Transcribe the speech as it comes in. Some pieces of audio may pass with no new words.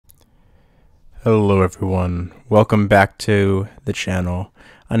Hello everyone, welcome back to the channel.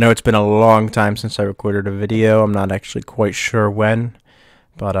 I know it's been a long time since I recorded a video. I'm not actually quite sure when,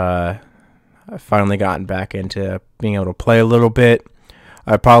 but I've finally gotten back into being able to play a little bit.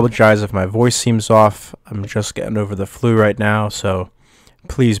 I apologize if my voice seems off. I'm just getting over the flu right now, so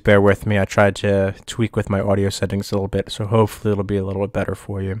please bear with me. I tried to tweak with my audio settings a little bit, so hopefully it'll be a little bit better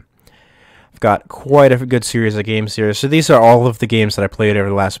for you. I've got quite a good series of games here. So these are all of the games that I played over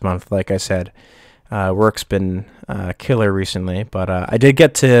the last month, like I said. Work's been killer recently, but I did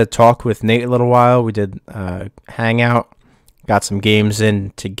get to talk with Nate a little while. We did hang out, got some games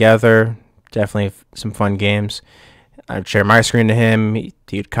in together, definitely some fun games. I'd share my screen to him.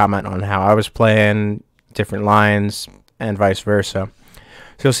 He'd comment on how I was playing, different lines, and vice versa.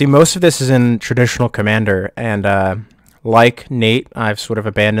 So you'll see most of this is in traditional Commander, and like Nate, I've sort of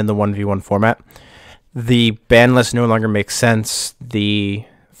abandoned the 1v1 format. The ban list no longer makes sense.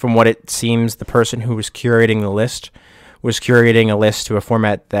 From what it seems, the person who was curating the list was curating a list to a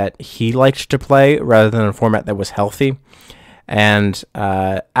format that he liked to play rather than a format that was healthy. And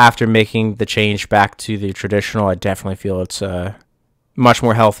after making the change back to the traditional, I definitely feel it's much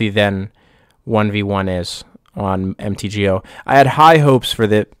more healthy than 1v1 is on MTGO. I had high hopes for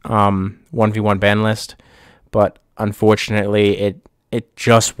the 1v1 ban list, but unfortunately it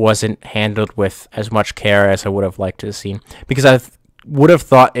just wasn't handled with as much care as I would have liked to have seen, because I would have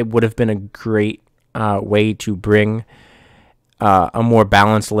thought it would have been a great way to bring a more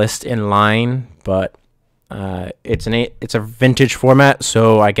balanced list in line, but it's a vintage format,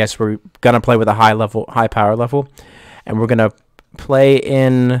 so I guess we're gonna play with a high power level, and we're gonna play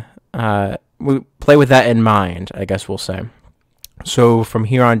with that in mind, I guess we'll say. So from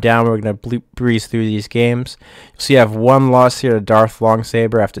here on down, we're going to breeze through these games. You'll see I have one loss here to Darth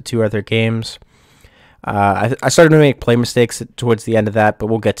Longsaber after two other games. I started to make play mistakes towards the end of that, but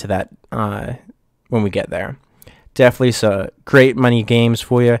we'll get to that when we get there. Definitely some great money games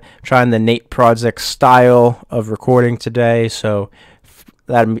for you. Trying the Nate Project style of recording today, so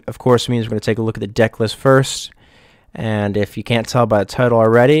that of course means we're going to take a look at the deck list first. And if you can't tell by the title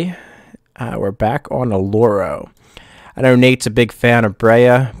already, we're back on Oloro. I know Nate's a big fan of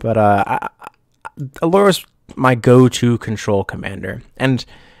Brea, but Oloro's my go-to control commander. And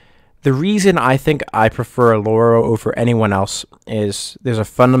the reason I think I prefer Oloro over anyone else is there's a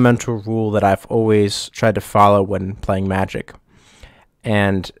fundamental rule that I've always tried to follow when playing Magic.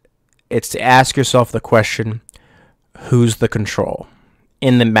 And it's to ask yourself the question, who's the control?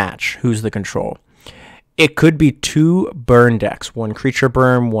 In the match, who's the control? It could be two burn decks, one creature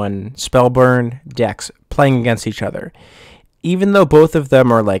burn, one spell burn decks playing against each other. Even though both of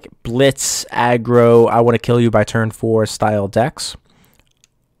them are like blitz, aggro, I want to kill you by turn 4 style decks,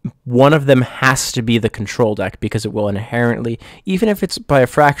 one of them has to be the control deck because it will inherently, even if it's by a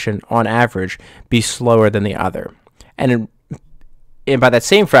fraction on average, be slower than the other. And by that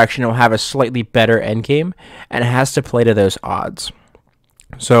same fraction, it will have a slightly better endgame, and it has to play to those odds.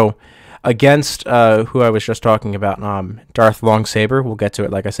 So against who I was just talking about, Darth Longsaber, we'll get to it,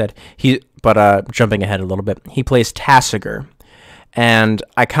 like I said. Jumping ahead a little bit, he plays Tasigur, and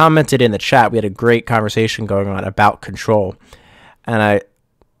I commented in the chat. We had a great conversation going on about control, and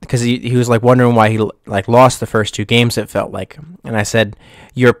because he was like wondering why he like lost the first two games, it felt like, and I said,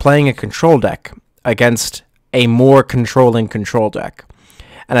 you're playing a control deck against a more controlling control deck,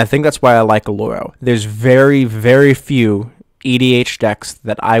 and I think that's why I like Oloro. There's very, very few EDH decks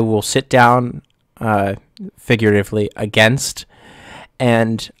that I will sit down figuratively against,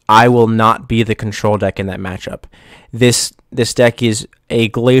 and I will not be the control deck in that matchup. This deck is a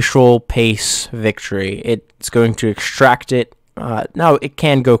glacial pace victory. It's going to extract it. Now, it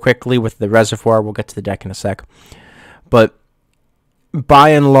can go quickly with the reservoir. We'll get to the deck in a sec. But by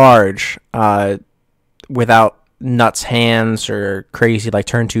and large, without nuts hands or crazy like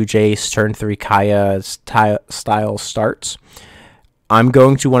turn 2 Jace, turn 3 Kaya style starts, I'm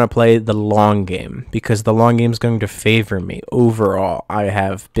going to want to play the long game because the long game is going to favor me overall. I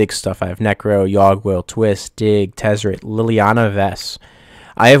have big stuff. I have Necro, Yogg-Will, Twist, Dig, Tezzeret, Liliana Vess.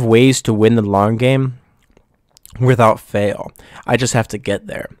 I have ways to win the long game without fail. I just have to get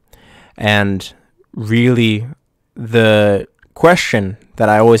there. And really, the question that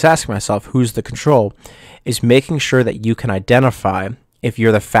I always ask myself, who's the control, is making sure that you can identify if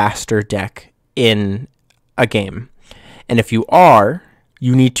you're the faster deck in a game. And if you are,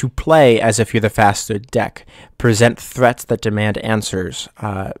 you need to play as if you're the faster deck. Present threats that demand answers.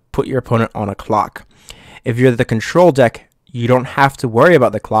 Put your opponent on a clock. If you're the control deck, you don't have to worry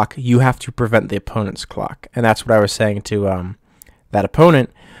about the clock. You have to prevent the opponent's clock. And that's what I was saying to that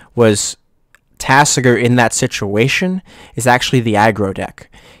opponent, was Tasigur in that situation is actually the aggro deck.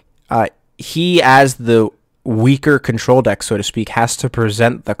 he, as the weaker control deck, so to speak, has to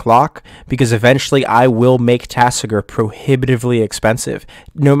present the clock, because eventually I will make Tasigur prohibitively expensive.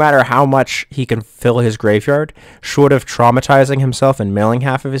 No matter how much he can fill his graveyard, short of traumatizing himself and milling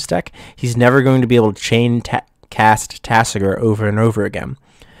half of his deck, he's never going to be able to cast Tasigur over and over again,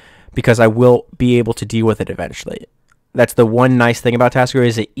 because I will be able to deal with it eventually. That's the one nice thing about Tasigur,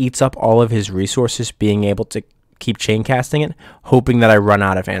 is it eats up all of his resources being able to keep chain casting it, hoping that I run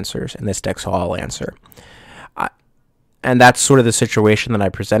out of answers, and this deck's all I'll answer. And that's sort of the situation that I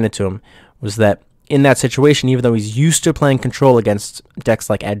presented to him, was that in that situation, even though he's used to playing control against decks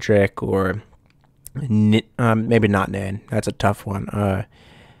like Edric or maybe not Nin, that's a tough one.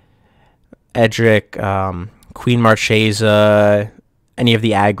 Edric, Queen Marchesa, any of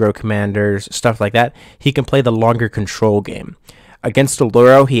the aggro commanders, stuff like that, he can play the longer control game. Against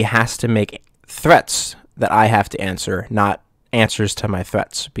Oloro, he has to make threats that I have to answer, not answers to my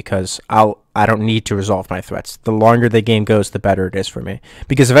threats, because I don't need to resolve my threats. The longer the game goes, the better it is for me,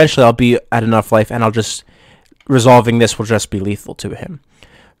 because eventually I'll be at enough life and resolving this will just be lethal to him.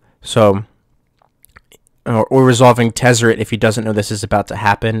 So, or resolving Tezzeret, if he doesn't know this is about to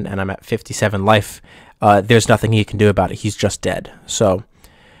happen and I'm at 57 life, there's nothing he can do about it. He's just dead. So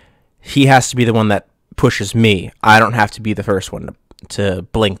he has to be the one that pushes me. I don't have to be the first one to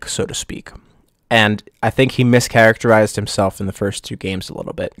blink, so to speak. And I think he mischaracterized himself in the first two games a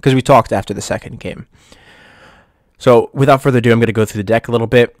little bit, because we talked after the second game. So without further ado, I'm going to go through the deck a little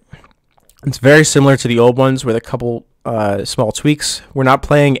bit. It's very similar to the old ones with a couple small tweaks. We're not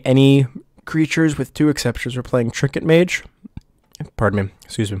playing any creatures, with two exceptions. We're playing Trinket Mage, pardon me,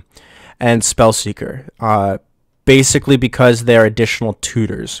 excuse me, and Spellseeker, basically because they're additional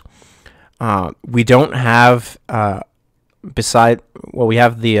tutors. We don't have, we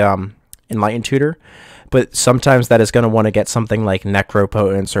have the Enlightened Tutor, but sometimes that is going to want to get something like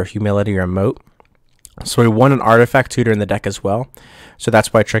Necropotence or Humility or Moat. So we want an Artifact Tutor in the deck as well. So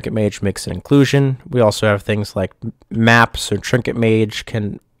that's why Trinket Mage makes an inclusion. We also have things like Map, so Trinket Mage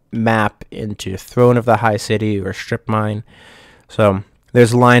can map into Throne of the High City or Strip Mine. So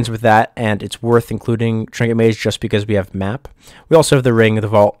there's lines with that, and it's worth including Trinket Mage just because we have Map. We also have the Ring, the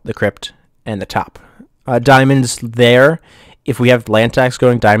Vault, the Crypt, and the Top. Diamonds there. If we have land tax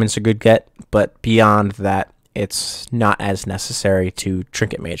going, Diamond's a good get, but beyond that, it's not as necessary to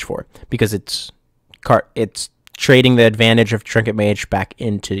Trinket Mage for, because it's trading the advantage of Trinket Mage back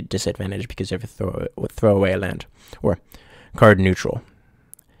into disadvantage because you have to throw away a land, or card neutral,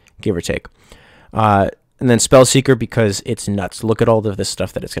 give or take. And then Spellseeker, because it's nuts. Look at all of this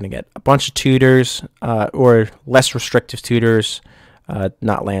stuff that it's going to get. A bunch of tutors, or less restrictive tutors,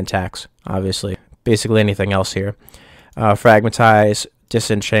 not land tax, obviously. Basically anything else here. Fragmentize,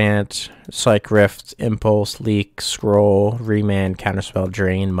 Disenchant, Psych Rift, Impulse, Leak, Scroll, Remand, Counterspell,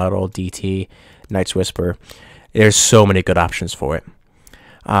 Drain, Muddle, DT, Night's Whisper. There's so many good options for it.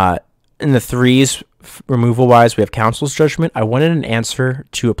 In the threes, removal-wise, we have Council's Judgment. I wanted an answer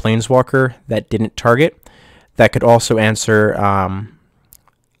to a Planeswalker that didn't target, that could also answer an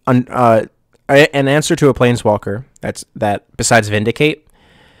answer to a Planeswalker that besides Vindicate,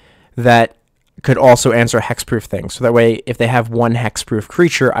 that could also answer hexproof things. So that way, if they have one hexproof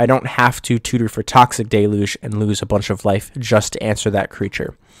creature, I don't have to tutor for Toxic Deluge and lose a bunch of life just to answer that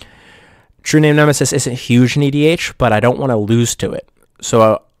creature. True Name Nemesis isn't huge in EDH, but I don't want to lose to it.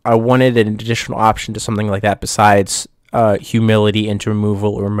 So I wanted an additional option to something like that besides Humility into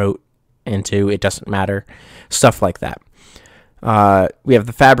removal or Moat into it doesn't matter, stuff like that. We have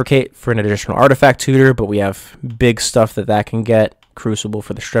the Fabricate for an additional artifact tutor, but we have big stuff that can get. Crucible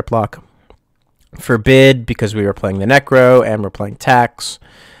for the strip lock. Forbid, because we were playing the Necro and we're playing Tax.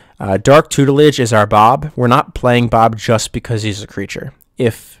 Dark Tutelage is our Bob. We're not playing Bob just because he's a creature.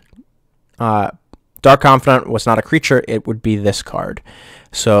 If Dark Confidant was not a creature, it would be this card.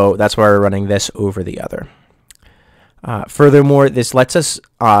 So that's why we're running this over the other. Furthermore, this lets us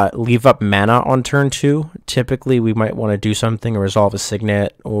leave up mana on turn 2. Typically, we might want to do something, or resolve a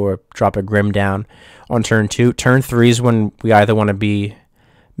Signet, or drop a Grim down on turn 2. Turn 3 is when we either want to be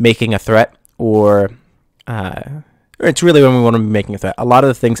making a threat, or it's really when we want to be making a threat. A lot of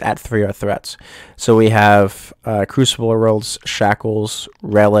the things at 3 are threats. So we have Crucible Worlds, Shackles,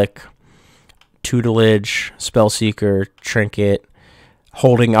 Relic, Tutelage, Spellseeker, Trinket,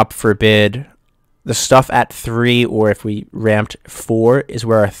 holding up Forbid. The stuff at 3, or if we ramped 4, is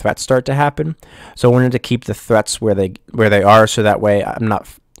where our threats start to happen. So I wanted to keep the threats where they are, so that way I don't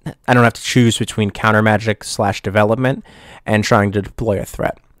have to choose between counter magic / development and trying to deploy a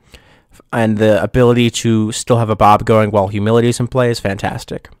threat. And the ability to still have a Bob going while Humility is in play is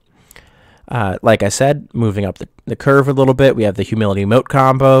fantastic. Like I said, moving up the curve a little bit, we have the Humility Moat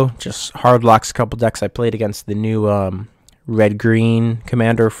combo. Just hard locks a couple decks I played against the new red-green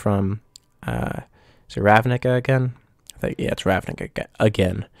commander from, is it Ravnica again? Yeah, it's Ravnica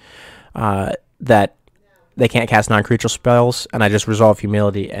again. That they can't cast non-creature spells, and I just resolve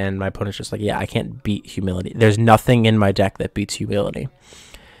Humility, and my opponent's just like, yeah, I can't beat Humility. There's nothing in my deck that beats Humility.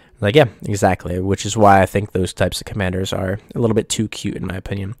 Like, yeah, exactly, which is why I think those types of commanders are a little bit too cute, in my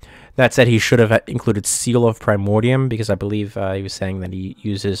opinion. That said, he should have included Seal of Primordium, because I believe he was saying that he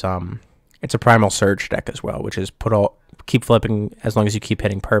uses, it's a Primal Surge deck as well, which is keep flipping as long as you keep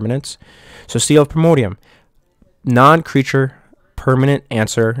hitting permanents. So Seal of Primordium, non-creature permanent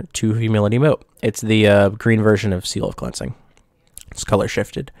answer to Humility Moat. It's the green version of Seal of Cleansing. It's color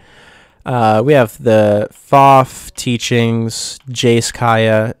shifted. We have the Thoth Teachings, Jace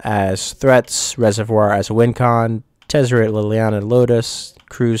Kaya as threats, Reservoir as a win con, Tezzeret, Liliana, Lotus,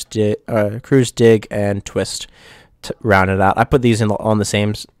 Cruise Dig, and Twist to round it out. I put these on the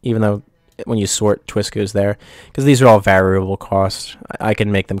same, even though when you sort, Twist goes there, because these are all variable cost. I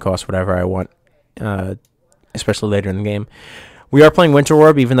can make them cost whatever I want, especially later in the game. We are playing Winter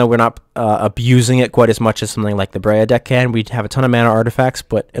Orb, even though we're not abusing it quite as much as something like the Brea deck can. We have a ton of mana artifacts,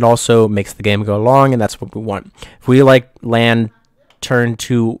 but it also makes the game go long, and that's what we want. If we like land turn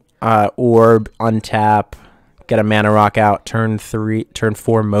 2 Orb, untap, get a mana rock out, turn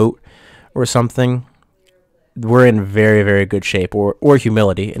 4 Moat or something, we're in very, very good shape, or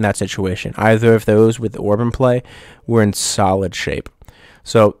Humility in that situation. Either of those with the Orb in play, we're in solid shape.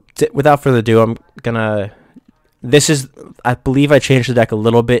 So without further ado, I'm going to... This is, I believe I changed the deck a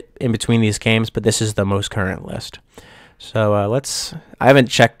little bit in between these games, but this is the most current list. So I haven't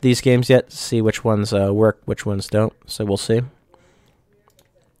checked these games yet to see which ones work, which ones don't, so we'll see.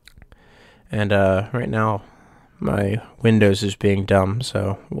 And right now, my Windows is being dumb,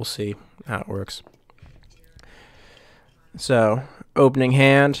 so we'll see how it works. So, opening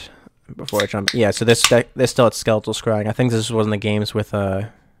hand, before I jump, yeah, so this still at Skeletal Scrying. I think this was one of the games with,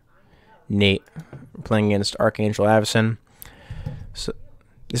 Nate playing against Archangel Avacyn. So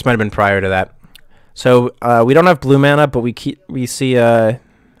this might have been prior to that. So we don't have blue mana, but we see I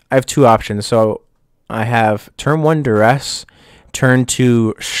have two options. So I have turn 1 Duress, turn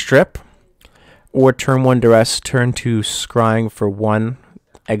 2 Strip, or turn 1 Duress, turn 2 Scrying for 1,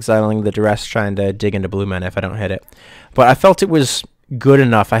 exiling the Duress, trying to dig into blue mana if I don't hit it. But I felt it was good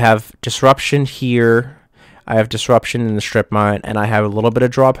enough. I have Disruption here, I have Disruption in the Strip Mine, and I have a little bit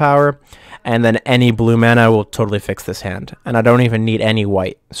of draw power, and then any blue mana will totally fix this hand, and I don't even need any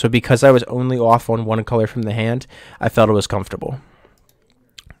white. So because I was only off on one color from the hand, I felt it was comfortable.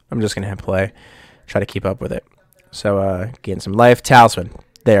 I'm just going to play, try to keep up with it. So gain some life. Talisman.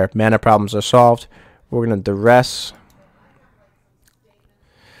 There, mana problems are solved. We're going to Duress,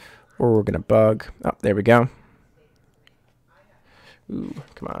 or we're going to Bug. Oh, there we go. Ooh,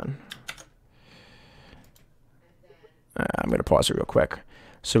 come on. I'm going to pause it real quick.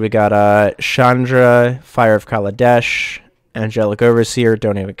 So we got Chandra, Fire of Kaladesh, Angelic Overseer,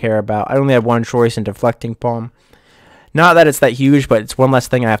 don't even care about. I only have one choice in Deflecting Palm. Not that it's that huge, but it's one less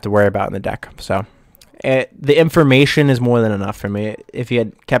thing I have to worry about in the deck. So the information is more than enough for me. If he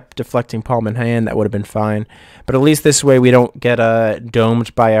had kept Deflecting Palm in hand, that would have been fine. But at least this way we don't get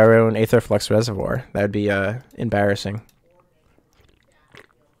domed by our own Aetherflux Reservoir. That would be embarrassing.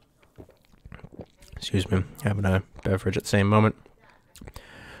 Excuse me, having a beverage at the same moment.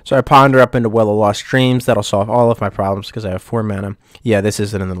 So I ponder up into Well of Lost Dreams. That'll solve all of my problems because I have 4 mana. Yeah, this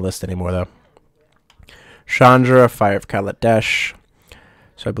isn't in the list anymore, though. Chandra, Fire of Kaladesh.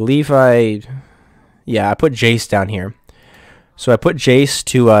 So I believe yeah, I put Jace down here. So I put Jace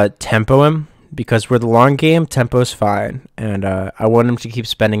to tempo him because we're the long game. Tempo's fine. And I want him to keep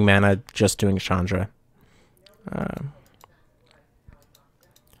spending mana just doing Chandra.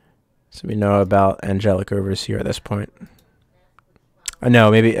 So we know about Angelic Overseer at this point. I know,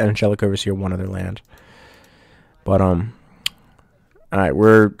 maybe Angelic Overseer one other land. But, alright,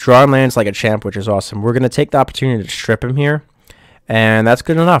 we're drawing lands like a champ, which is awesome. We're going to take the opportunity to strip him here, and that's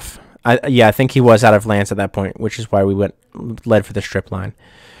good enough. Yeah, I think he was out of lands at that point, which is why we led for the strip line.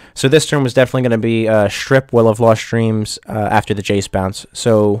 So this turn was definitely going to be strip, Will of Lost Dreams after the Jace bounce.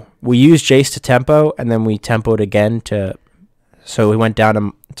 So we used Jace to tempo, and then we tempoed again so we went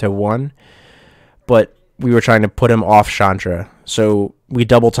down to 1, but we were trying to put him off Chandra. So we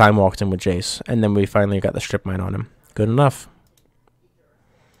double time walked him with Jace, and then we finally got the strip mine on him. Good enough.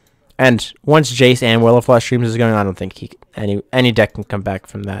 And once Jace and Will of Lost Dreams is going on, I don't think any deck can come back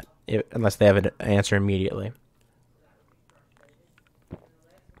from that unless they have an answer immediately.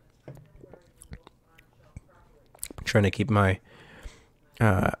 I'm trying to keep my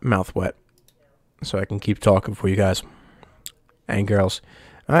mouth wet. so I can keep talking for you guys and girls.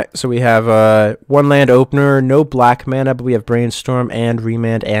 Alright, so we have one land opener, no black mana, but we have Brainstorm and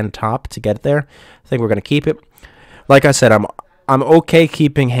Remand and Top to get there. I think we're going to keep it. Like I said, I'm okay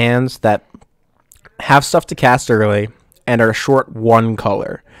keeping hands that have stuff to cast early and are short one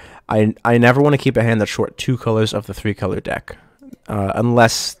color. I never want to keep a hand that's short 2 colors of the 3-color deck,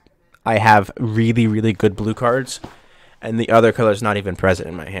 unless I have really, really good blue cards and the other color is not even present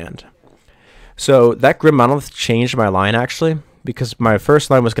in my hand. So that Grim Monolith changed my line, actually, because my first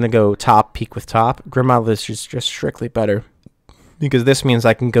line was going to go top, peak with top. Grim Monolith is just strictly better, because this means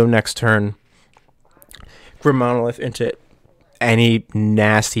I can go next turn Grim Monolith into any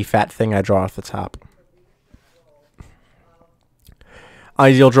nasty fat thing I draw off the top.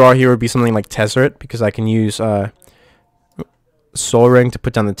 Ideal draw here would be something like Tezzeret, because I can use Soul Ring to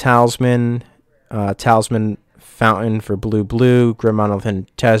put down the Talisman, Talisman Fountain for blue, Grim Monolith and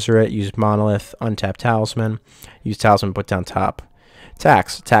Tezzeret, use Monolith, untap Talisman, use Talisman, put down top.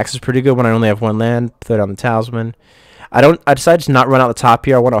 Tax is pretty good when I only have one land, throw down the Talisman. I decided to not run out the top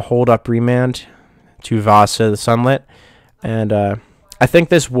here. I want to hold up Remand to Vasa the Sunlit, and I think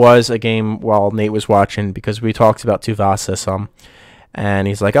this was a game while Nate was watching, because we talked about Tuvasa some. And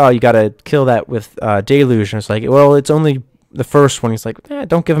he's like, oh, you got to kill that with Deluge. And it's like, well, it's only the first one. He's like,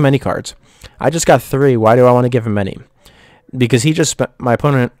 don't give him any cards. I just got 3. Why do I want to give him any? Because he just spent, my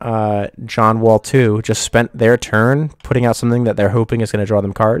opponent, John Wall 2, just spent their turn putting out something that they're hoping is going to draw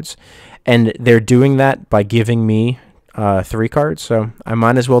them cards. And they're doing that by giving me 3 cards. So I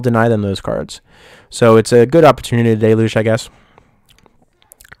might as well deny them those cards. So it's a good opportunity to Deluge, I guess.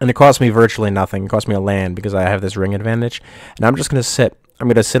 And it cost me virtually nothing. It cost me a land because I have this ring advantage. And I'm just going to sit. I'm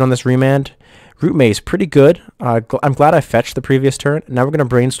going to sit on this Remand. Root Maze, pretty good. I'm glad I fetched the previous turn. Now we're going to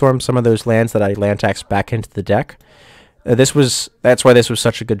Brainstorm some of those lands that I land taxed back into the deck. That's why this was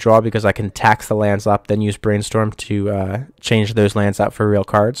such a good draw, because I can tax the lands up, then use Brainstorm to change those lands out for real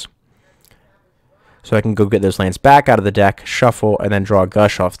cards. So I can go get those lands back out of the deck, shuffle, and then draw a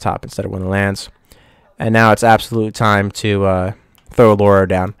Gush off the top instead of one of the lands. And now it's absolute time to throw Oloro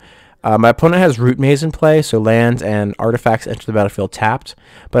down. My opponent has Root Maze in play, so lands and artifacts enter the battlefield tapped.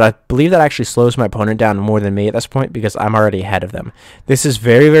 But I believe that actually slows my opponent down more than me at this point, because I'm already ahead of them. This is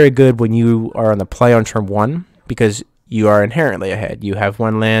very, very good when you are on the play on turn 1, because you are inherently ahead. You have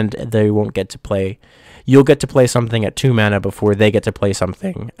one land, they won't get to play. You'll get to play something at 2 mana before they get to play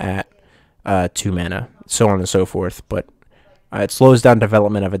something at 2 mana, so on and so forth. But it slows down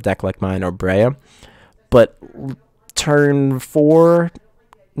development of a deck like mine or Brea. But turn 4,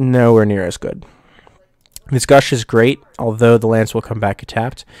 nowhere near as good. This Gush is great, although the lands will come back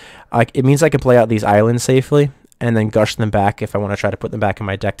tapped. It means I can play out these islands safely, and then Gush them back if I want to try to put them back in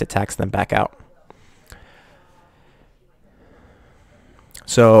my deck to tax them back out.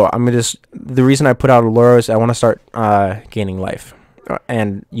 So the reason I put out Oloro is I want to start gaining life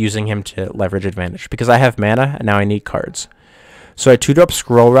and using him to leverage advantage, because I have mana and now I need cards. So I 2'd up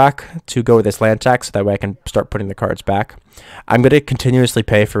Scroll Rack to go with this land tax, so that way I can start putting the cards back. I'm going to continuously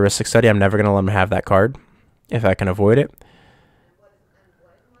pay for Rhystic Study. I'm never going to let him have that card if I can avoid it,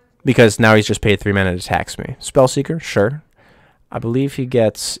 because now he's just paid 3 mana to tax me. Spellseeker, sure. I believe he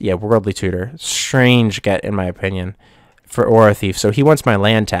gets, yeah, Worldly Tutor. Strange get, in my opinion, for Aura Thief. So he wants my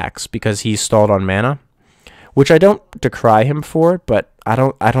land tax because he's stalled on mana, which I don't decry him for, but I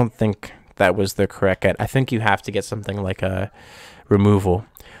don't think that was the correct get. I think you have to get something like a removal.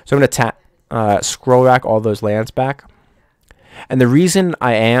 So I'm going to Scroll Rack all those lands back. And the reason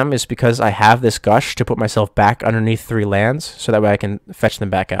I am is because I have this Gush to put myself back underneath 3 lands, so that way I can fetch them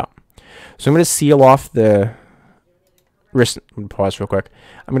back out. So I'm going to seal off the pause real quick.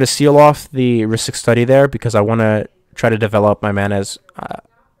 I'm going to seal off the Rhystic Study there, because I want to try to develop my mana as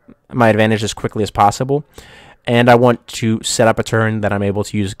my advantage as quickly as possible. And I want to set up a turn that I'm able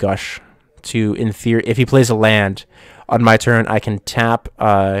to use Gush to, in theory, if he plays a land on my turn, I can tap,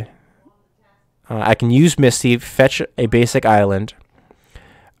 I can use Misty, fetch a basic island,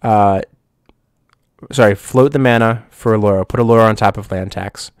 float the mana for Oloro, put Oloro on top of land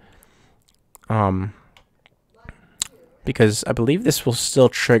tax, because I believe this will still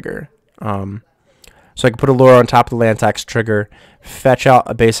trigger, so I can put Oloro on top of the land tax, trigger, fetch out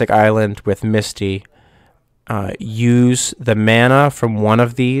a basic island with Misty, use the mana from one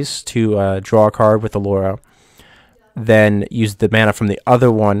of these to draw a card with Oloro, then use the mana from the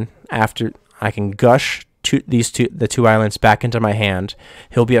other one after. I can Gush the 2 islands back into my hand.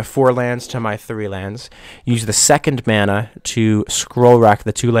 He'll be at 4 lands to my 3 lands. Use the second mana to Scroll Rack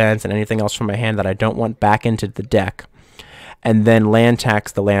the 2 lands and anything else from my hand that I don't want back into the deck, and then land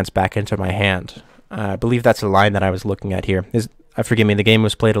tax the lands back into my hand. I believe that's the line that I was looking at here. Forgive me, the game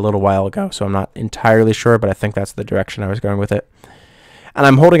was played a little while ago, so I'm not entirely sure, but I think that's the direction I was going with it. And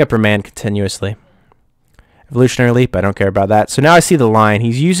I'm holding up Remand continuously. Evolutionary Leap, I don't care about that. So now I see the line.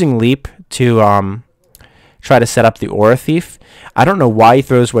 He's using Leap to try to set up the Aura Thief. I don't know why he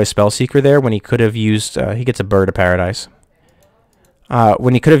throws away Spellseeker there when he could have used... he gets a Bird of Paradise.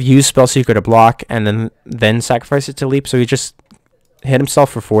 When he could have used Spellseeker to block and then sacrifice it to Leap, so he just hit himself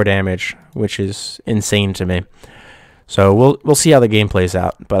for 4 damage, which is insane to me. So we'll see how the game plays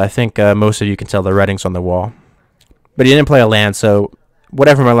out, but I think most of you can tell the writing's on the wall. But he didn't play a land, so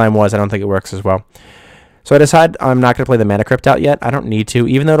whatever my land was, I don't think it works as well. So I decide I'm not going to play the Mana Crypt out yet. I don't need to,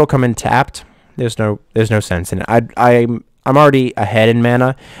 even though it'll come in tapped. There's no sense in it. I'm already ahead in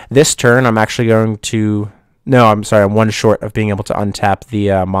mana. This turn, I'm actually going to... No, I'm sorry. I'm 1 short of being able to untap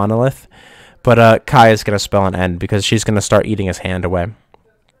the Monolith. But Kai is going to spell an end because she's going to start eating his hand away.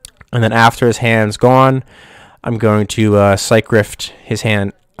 And then after his hand's gone, I'm going to Psych Rift his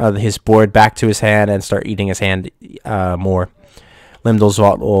hand, his board back to his hand and start eating his hand more. Limdol's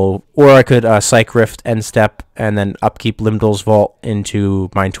Vault will... Or I could Psych Rift, End Step, and then upkeep Limdol's Vault into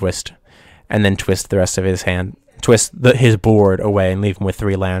Mind Twist. And then twist the rest of his hand. Twist his board away and leave him with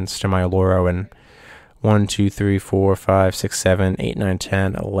 3 lands to my Oloro and 1, 2, 3, 4, 5, 6, 7, 8, 9,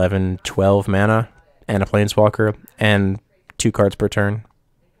 10, 11, 12 mana and a Planeswalker and 2 cards per turn.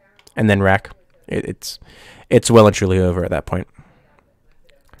 And then rack. It's well and truly over at that point.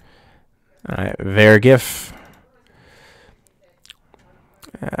 Alright, Vergif.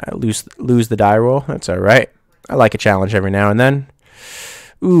 Lose the die roll. That's alright. I like a challenge every now and then.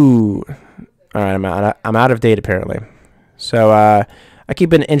 Ooh. Alright, I'm out of date apparently. So I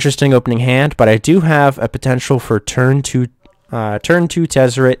keep an interesting opening hand, but I do have a potential for turn 2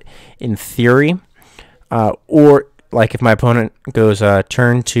 Tezzeret in theory. Or like if my opponent goes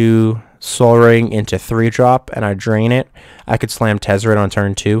turn 2 Soul Ring into 3-drop and I drain it, I could slam Tezzeret on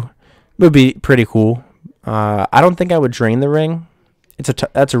turn 2. It would be pretty cool. I don't think I would drain the ring.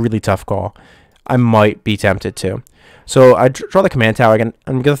 That's a really tough call. I might be tempted to. So I draw the command tower again.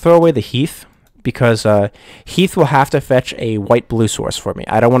 I'm going to throw away the Heath because Heath will have to fetch a white-blue source for me.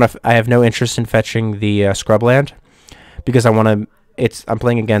 I have no interest in fetching the Scrubland because I'm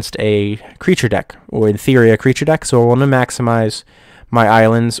playing against a creature deck, or in theory a creature deck, so I want to maximize my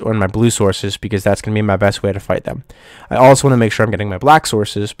islands or my blue sources because that's going to be my best way to fight them. I also want to make sure I'm getting my black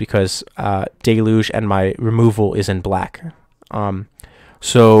sources because Deluge and my removal is in black.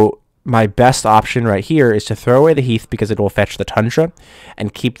 So my best option right here is to throw away the Heath because it will fetch the Tundra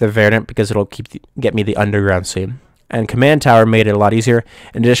and keep the Verdant because it'll get me the Underground Sea. And Command Tower made it a lot easier,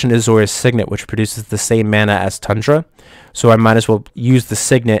 in addition to Zora's Signet, which produces the same mana as Tundra. So I might as well use the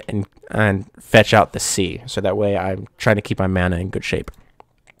Signet and fetch out the Sea. So that way I'm trying to keep my mana in good shape.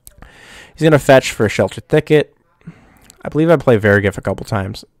 He's going to fetch for Sheltered Thicket. I believe I played Vergif a couple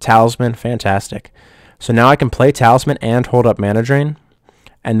times. Talisman, fantastic. So now I can play Talisman and hold up Mana Drain.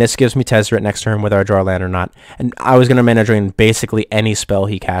 And this gives me Tezzeret next turn whether I draw a land or not. And I was going to Mana Drain basically any spell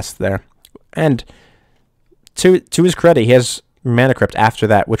he casts there. And to his credit, he has Mana Crypt after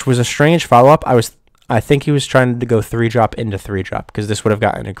that, which was a strange follow-up. I think he was trying to go 3-drop into 3-drop, because this would have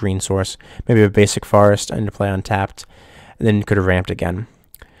gotten a green source, maybe a basic forest, and to play untapped, and then could have ramped again.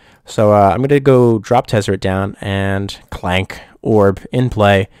 So I'm going to go drop Tezzeret down and Clank, Orb, in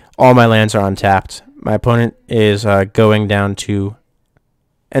play. All my lands are untapped. My opponent is going down to...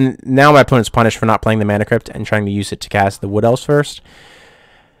 And now my opponent's punished for not playing the Mana Crypt and trying to use it to cast the Wood Elves first.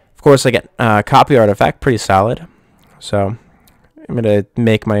 Of course, I get Copy Artifact, pretty solid. So I'm going to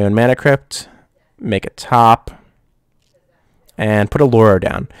make my own Mana Crypt, make a top, and put Oloro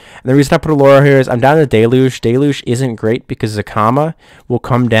down. And the reason I put Oloro here is I'm down to Deluge. Deluge isn't great because Zakama will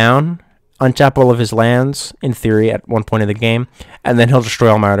come down, untap all of his lands, in theory, at one point in the game, and then he'll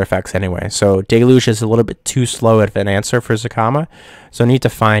destroy all my artifacts anyway. So Deluge is a little bit too slow of an answer for Zakama, so I need to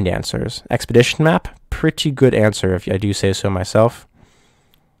find answers. Expedition Map, pretty good answer if I do say so myself.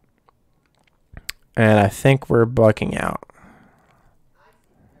 And I think we're bugging out.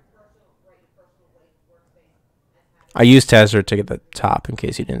 I used Tezzeret to get the top in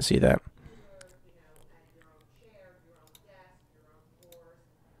case you didn't see that.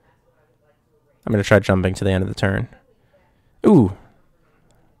 I'm going to try jumping to the end of the turn. Ooh.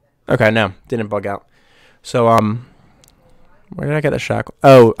 Okay, no. Didn't bug out. So, where did I get the shackle?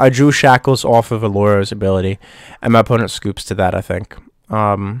 Oh, I drew shackles off of Oloro's ability, and my opponent scoops to that, I think.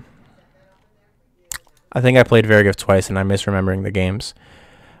 I think I played Vergif twice, and I'm misremembering the games.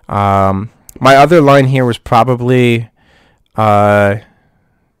 My other line here was probably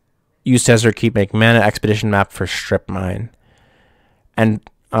use Tezzeret, keep, make mana, Expedition Map for Strip Mine. And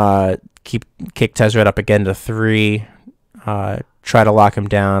kick Tezzeret up again to 3. try to lock him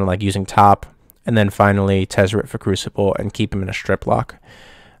down, like using top, and then finally Tezzeret for Crucible and keep him in a strip lock.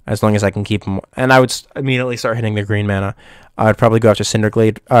 As long as I can keep him, and I would immediately start hitting the green mana. I'd probably go after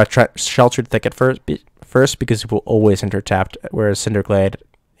Cinderglade, Sheltered Thicket first because it will always enter tapped, whereas Cinderglade,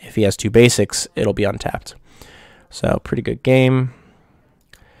 if he has 2 basics, it'll be untapped. So, pretty good game.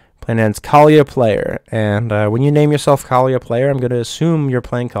 Playing against Kalia Player, and when you name yourself Kalia Player, I'm going to assume you're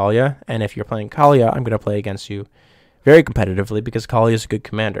playing Kalia, and if you're playing Kalia, I'm going to play against you very competitively because Kalia is a good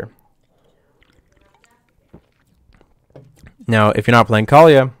commander. Now, if you're not playing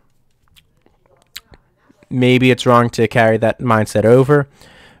Kalia, maybe it's wrong to carry that mindset over,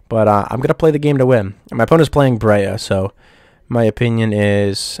 but I'm going to play the game to win. And my opponent's playing Breya, so my opinion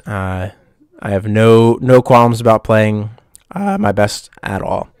is I have no qualms about playing my best at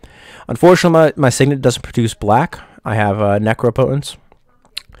all. Unfortunately, my Signet doesn't produce black. I have Necropotence,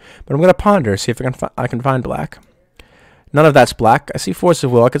 but I'm going to ponder, see if I can find black. None of that's black. I see Force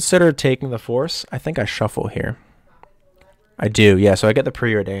of Will. I consider taking the Force. I think I shuffle here. I do, yeah, so I get the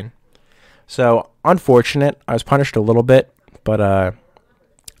Preordain. So, unfortunate. I was punished a little bit, but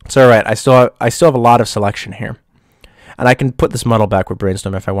it's alright. I still have a lot of selection here. And I can put this Muddle back with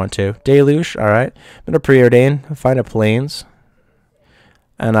Brainstorm if I want to. Deluge, alright. I'm going to Preordain, find a Plains.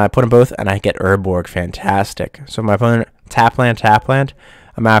 And I put them both, and I get Urborg. Fantastic. So my opponent, tap land.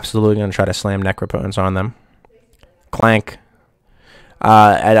 I'm absolutely going to try to slam Necropotence on them. Clank.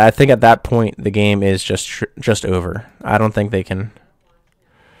 I think at that point the game is just over. I don't think they can.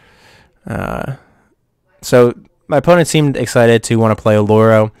 So my opponent seemed excited to want to play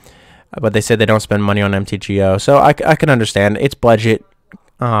Oloro, but they said they don't spend money on MTGO. So I can understand. It's budget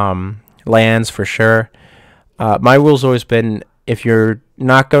lands for sure. My rule's always been if you're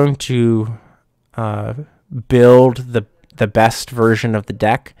not going to build the best version of the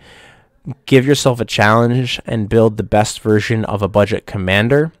deck, give yourself a challenge and build the best version of a budget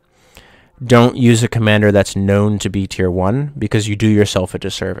commander. Don't use a commander that's known to be tier 1 because you do yourself a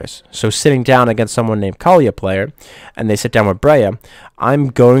disservice. So sitting down against someone named Kalia Player and they sit down with Breya, I'm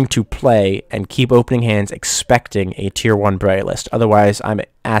going to play and keep opening hands expecting a tier 1 Breya list. Otherwise, I'm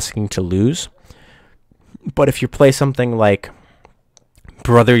asking to lose. But if you play something like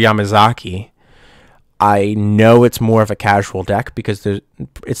Brother Yamazaki, I know it's more of a casual deck because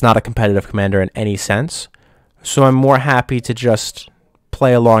it's not a competitive commander in any sense. So I'm more happy to just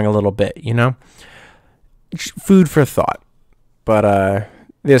play along a little bit, you know? Food for thought. But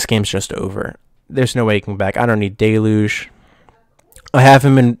this game's just over. There's no way he can back. I don't need Deluge. I have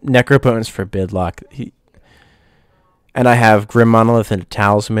him in Necropotence for Bidlock. And I have Grim Monolith into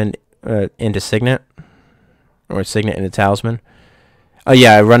Talisman into Signet. Or Signet into Talisman. Oh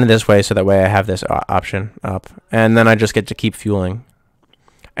yeah, I run it this way so that way I have this option up. And then I just get to keep fueling.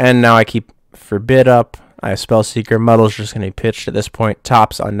 And now I keep Forbid up. I have Spellseeker. Muddle's just going to be pitched at this point.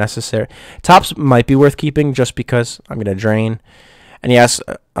 Top's unnecessary. Tops might be worth keeping just because I'm going to drain. And yes,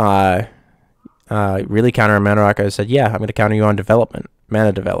 really counter on Mana Rock. I said, yeah, I'm going to counter you on development.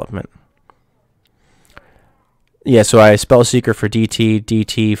 Mana development. Yeah, so I Spellseeker for DT.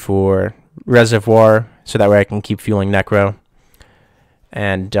 DT for Reservoir. So that way I can keep fueling Necro.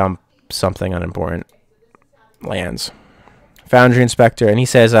 And dump something unimportant. Lands. Foundry Inspector. And he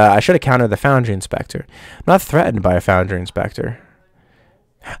says, I should have countered the Foundry Inspector. I'm not threatened by a Foundry Inspector.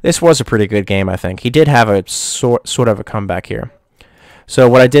 This was a pretty good game, I think. He did have a sort of a comeback here. So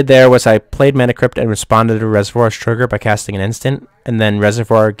what I did there was I played Mana Crypt and responded to Reservoir's trigger by casting an instant. And then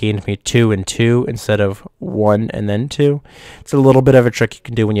Reservoir gained me 2 and 2 instead of 1 and then 2. It's a little bit of a trick you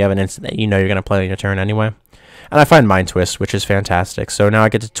can do when you have an instant that you know you're going to play on your turn anyway. And I find Mind Twist, which is fantastic. So now I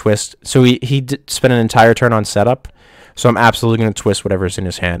get to twist. So he spent an entire turn on setup. So I'm absolutely going to twist whatever's in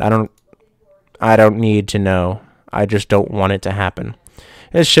his hand. I don't need to know. I just don't want it to happen.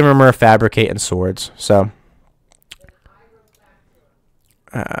 It's Shimmermer, Fabricate, and Swords. So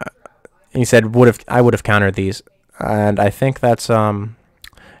he said I would have countered these. And I think that's no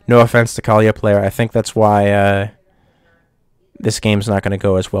offense to Kalia Player. I think that's why this game's not going to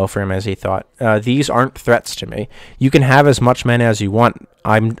go as well for him as he thought. These aren't threats to me. You can have as much mana as you want.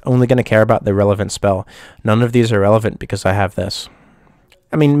 I'm only going to care about the relevant spell. None of these are relevant because I have this.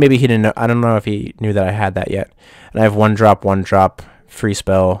 I mean, maybe he didn't know. I don't know if he knew that I had that yet. And I have 1-drop, free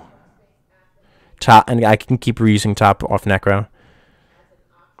spell. Top, and I can keep reusing top off Necro.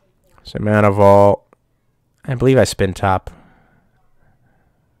 So Mana Vault. I believe I spin top.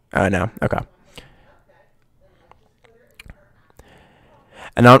 Oh, no. Okay.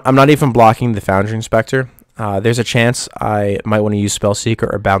 And I'm not even blocking the Foundry Inspector. There's a chance I might want to use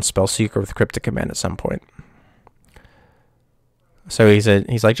Spellseeker or bounce Spellseeker with Cryptic Command at some point. So he's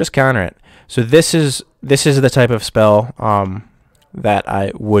like, just counter it. So this is this is the type of spell that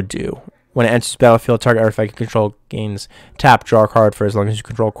I would do. When it enters the battlefield, target artifact you control gains tap, draw a card for as long as you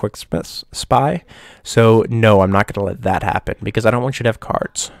control quick spy. So no, I'm not going to let that happen because I don't want you to have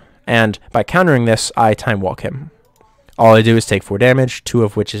cards. And by countering this, I time walk him. All I do is take 4 damage, 2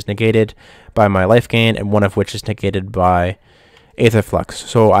 of which is negated by my life gain, and 1 of which is negated by Aether Flux.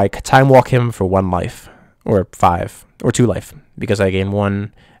 So I time walk him for 1 life, or 5, or 2 life, because I gain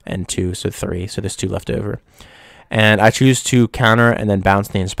 1 and 2, so 3, so there's 2 left over. And I choose to counter and then bounce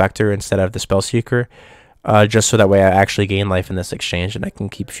the Inspector instead of the Spellseeker, just so that way I actually gain life in this exchange and I can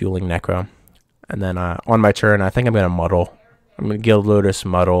keep fueling Necro. And then on my turn, I think I'm going to Muddle. I'm going to Gilded Lotus,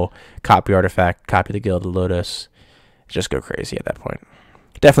 Muddle, copy Artifact, copy the Gilded Lotus. Just go crazy at that point.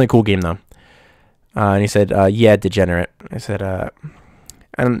 Definitely a cool game, though. And he said, yeah, Degenerate. I said,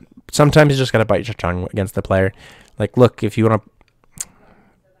 and sometimes you just got to bite your tongue against the player. Like, look, if you want to...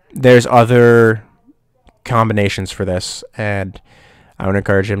 There's other combinations for this, and I would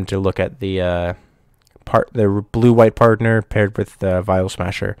encourage him to look at the blue-white partner paired with the Vial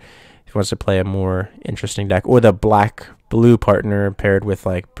Smasher if he wants to play a more interesting deck, or the black-blue partner paired with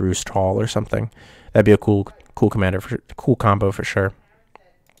like Bruce Hall or something. That'd be a cool combo for sure.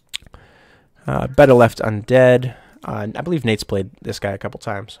 Better Left Undead. I believe Nate's played this guy a couple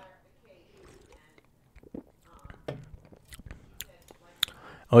times. I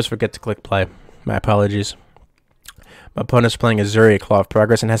always forget to click play. My apologies. My opponent's playing Azuri, Claw of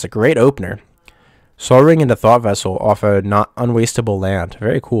Progress, and has a great opener. Soul Ring into Thought Vessel off a not unwastable land.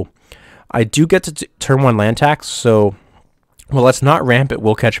 Very cool. I do get to turn 1 land tax, so well, let's not ramp. It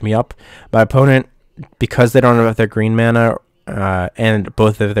will catch me up. My opponent, because they don't have their green mana and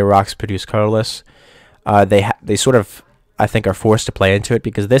both of their rocks produce colorless, they sort of, I think, are forced to play into it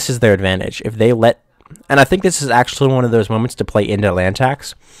because this is their advantage. If they let, and I think this is actually one of those moments to play into land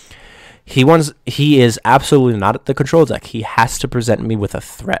tax. He is absolutely not at the control deck. He has to present me with a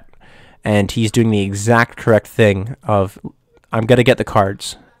threat. And he's doing the exact correct thing of, I'm going to get the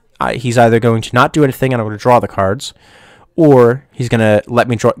cards. He's either going to not do anything and I'm going to draw the cards, or he's going to let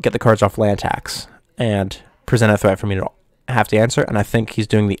me get the cards off land tax and present a threat for me to have to answer. And I think he's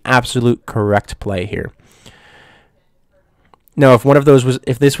doing the absolute correct play here. Now, if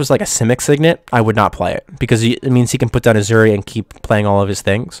this was like a Simic Signet, I would not play it because it means he can put down Azuri and keep playing all of his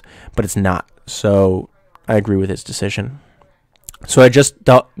things, but it's not. So I agree with his decision. So I just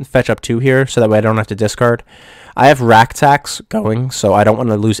fetch up 2 here so that way I don't have to discard. I have Rack Tax going, so I don't want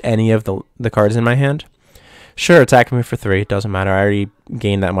to lose any of the cards in my hand. Sure, attack me for 3. It doesn't matter. I already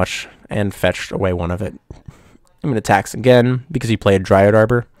gained that much and fetched away 1 of it. I'm going to tax again because he played Dryad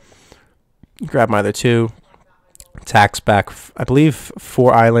Arbor. Grab my other 2. Tax back, I believe,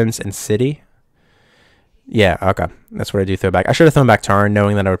 4 islands and city. Yeah, okay. That's what I do, throw back. I should have thrown back Tarn,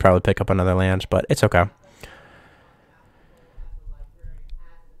 knowing that I would probably pick up another land, but it's okay.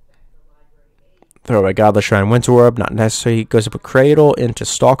 Throw away Godless Shrine, Winter Orb, not necessary. He goes up a Cradle into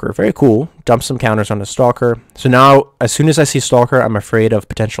Stalker. Very cool. Dump some counters on the Stalker. So now, as soon as I see Stalker, I'm afraid of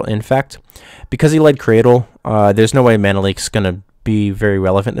potential Infect. Because he led Cradle, there's no way Mana Leak's going to be very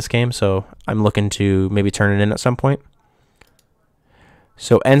relevant in this game, so I'm looking to maybe turn it in at some point.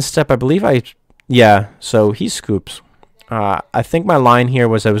 So end step, I believe yeah, so he scoops. I think my line here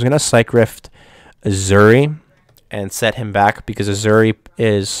was I was going to Psych Rift Azuri and set him back because Azuri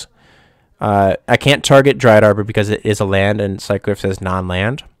is... I can't target Dryad Arbor because it is a land and Psych Rift says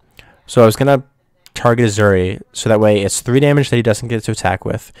non-land. So I was going to target Azuri so that way it's 3 damage that he doesn't get to attack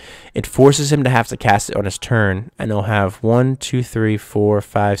with. It forces him to have to cast it on his turn, and he'll have 1, 2, 3, 4,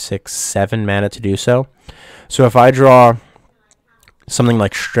 5, 6, 7 mana to do so. So if I draw something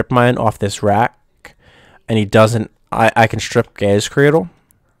like Strip Mine off this rack, and he doesn't, I can strip Gaia's Cradle,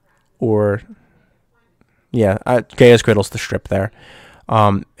 or yeah, Gaia's Cradle's the strip there.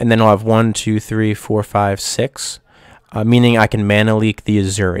 And then I'll have 1, 2, 3, 4, 5, 6. Meaning I can Mana Leak the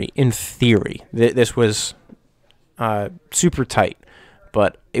Azuri. In theory, this was super tight,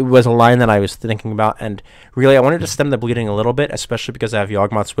 but it was a line that I was thinking about, and really I wanted to stem the bleeding a little bit, especially because I have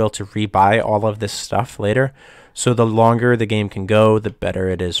Yawgmoth's Will to rebuy all of this stuff later, so the longer the game can go, the better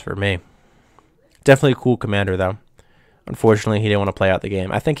it is for me. Definitely a cool commander, though. Unfortunately, he didn't want to play out the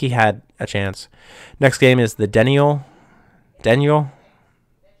game. I think he had a chance. Next game is the Daniel? I'm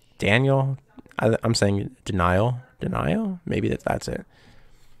saying Denial? Maybe that's it.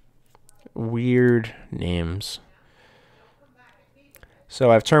 Weird names. So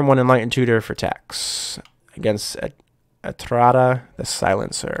I have turn 1 Enlightened Tutor for tax against Atrada the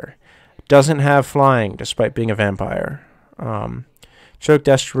Silencer. Doesn't have flying despite being a vampire. Choke,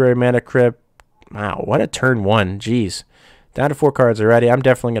 Destruary, Mana Crypt. Wow, what a turn 1. Jeez. Down to 4 cards already. I'm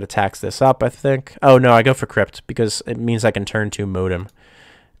definitely going to tax this up, I think. Oh, no, I go for Crypt because it means I can turn 2 Modem.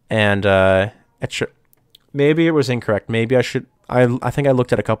 And maybe it was incorrect. Maybe I should... I think I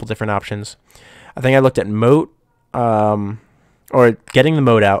looked at a couple different options. I think I looked at Moat, or getting the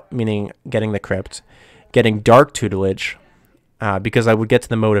Moat out, meaning getting the Crypt. Getting Dark Tutelage, because I would get to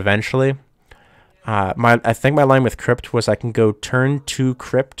the Moat eventually. I think my line with Crypt was I can go turn 2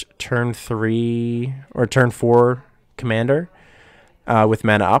 Crypt, turn 3, or turn 4 Commander with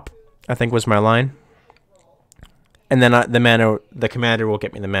mana up, I think was my line. And then the Commander will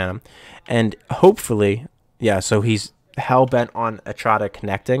get me the mana. And hopefully, yeah, so he's hell-bent on Etrata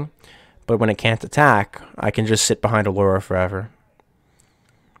connecting, but when it can't attack, I can just sit behind Oloro forever.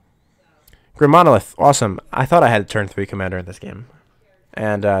 Grim Monolith, awesome. I thought I had a turn 3 Commander in this game.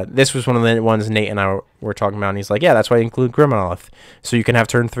 And this was one of the ones Nate and I were talking about, and he's like, yeah, that's why you include Grim Monolith, so you can have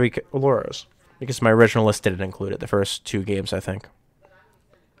turn 3 Oloros. Because my original list didn't include it the first 2 games, I think.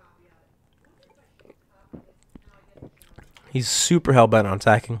 He's super hell-bent on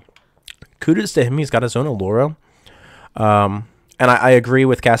attacking. Kudos to him, he's got his own Oloro. And I agree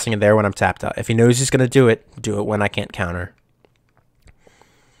with casting it there when I'm tapped out. If he knows he's going to do it when I can't counter.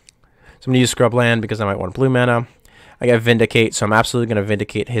 So I'm going to use Scrubland because I might want blue mana. I got Vindicate, so I'm absolutely going to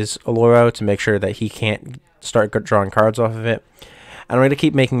Vindicate his Oloro to make sure that he can't start drawing cards off of it. And I'm going to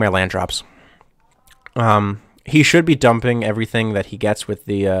keep making my land drops. He should be dumping everything that he gets with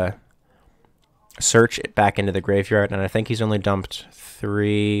the search back into the graveyard, and I think he's only dumped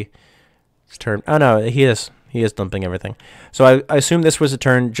 3 turn. Oh no, he is dumping everything. So I assume this was a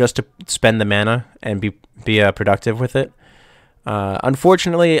turn just to spend the mana and be productive with it.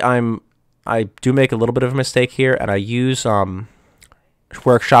 Unfortunately, I do make a little bit of a mistake here, and I use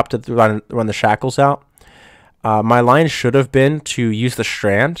Workshop to run the shackles out. My line should have been to use the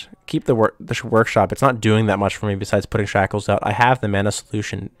Strand, keep the Workshop. It's not doing that much for me besides putting shackles out. I have the mana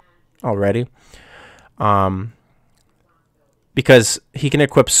solution already. Because he can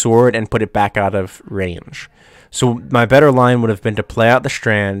equip Sword and put it back out of range. So my better line would have been to play out the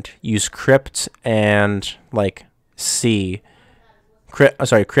Strand, use Crypt and like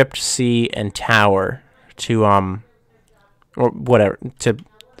Crypt, C, and Tower to or whatever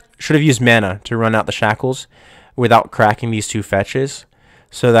should have used mana to run out the shackles without cracking these 2 fetches.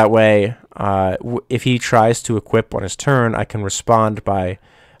 So that way, if he tries to equip on his turn, I can respond by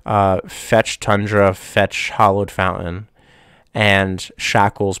fetch Tundra, fetch Hollowed Fountain, and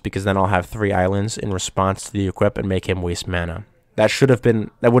Shackles, because then I'll have 3 islands in response to the equip and make him waste mana. That would have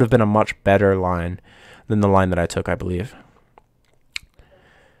been a much better line than the line that I took, I believe.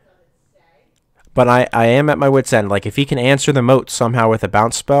 But I am at my wit's end. Like, if he can answer the Moat somehow with a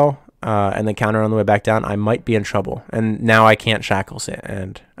bounce spell and then counter on the way back down, I might be in trouble. And now I can't Shackles it,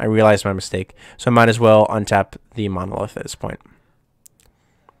 and I realized my mistake. So I might as well untap the Monolith at this point.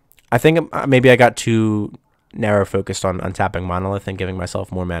 I think maybe I got too narrow focused on untapping Monolith and giving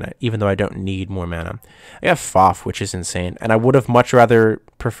myself more mana, even though I don't need more mana. I got Foff, which is insane, and I would have much rather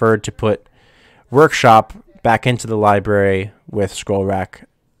preferred to put Workshop back into the library with Scroll Rack.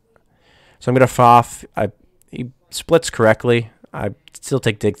 So I'm going to Foff. He splits correctly. I still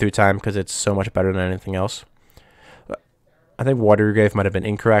take Dig Through Time because it's so much better than anything else. I think Water Grave might have been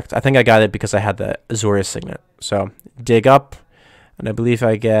incorrect. I think I got it because I had the Azorius Signet. So dig up, and I believe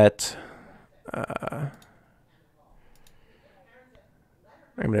I get... I'm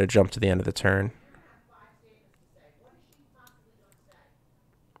going to jump to the end of the turn.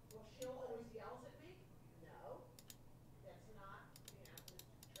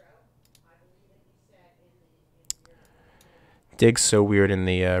 Dig's so weird in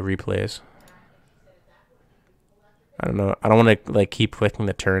the replays. I don't know. I don't want to like keep clicking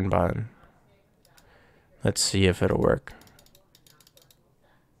the turn button. Let's see if it'll work.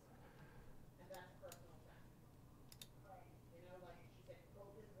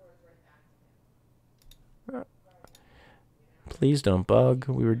 Please don't bug.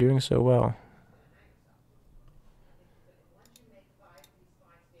 We were doing so well.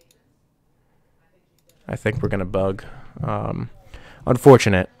 I think we're gonna bug.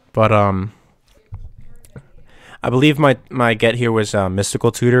 Unfortunate, but I believe my get here was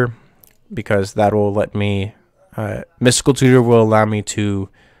Mystical Tutor, because that will let me. Mystical Tutor will allow me to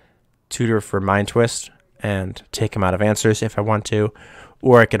tutor for Mind Twist and take him out of answers if I want to,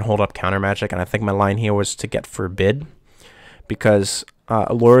 or I can hold up Counter Magic. And I think my line here was to get Forbid, because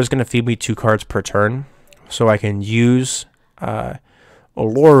Oloro is going to feed me 2 cards per turn, so I can use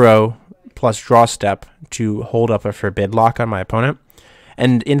Oloro plus Draw Step to hold up a Forbid lock on my opponent.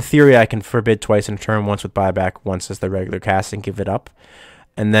 And in theory, I can Forbid twice in a turn, once with buyback, once as the regular cast, and give it up.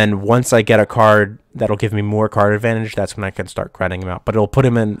 And then once I get a card that'll give me more card advantage, that's when I can start crediting him out. But it'll put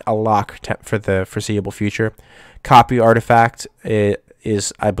him in a lock for the foreseeable future. Copy artifact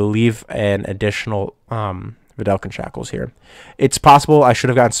is, I believe, an additional Vidalcan Shackles here. It's possible I should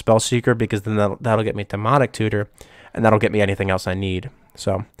have gotten Spellseeker, because then that'll get me Demonic Tutor, and that'll get me anything else I need.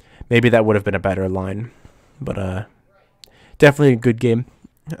 So maybe that would have been a better line. But definitely a good game.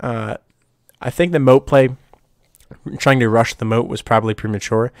 I think the moat play, trying to rush the moat, was probably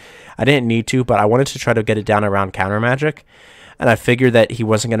premature. I didn't need to, but I wanted to try to get it down around counter magic, and I figured that he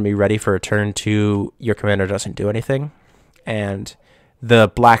wasn't going to be ready for a turn 2. Your commander doesn't do anything, and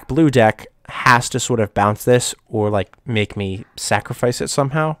the black-blue deck has to sort of bounce this or like make me sacrifice it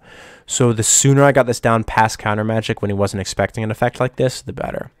somehow. So the sooner I got this down past counter magic when he wasn't expecting an effect like this, the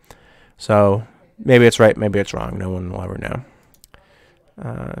better. So maybe it's right, maybe it's wrong. No one will ever know.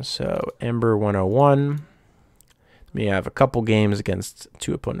 So Ember 101. We have a couple games against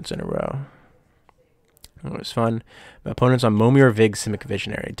 2 opponents in a row. It was fun. My opponent's on Momir Vig, Simic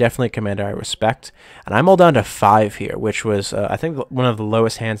Visionary. Definitely a commander I respect. And I'm all down to 5 here, which was, I think, one of the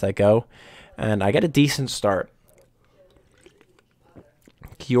lowest hands I go. And I get a decent start.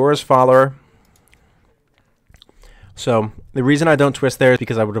 Kiora's Follower. So the reason I don't twist there is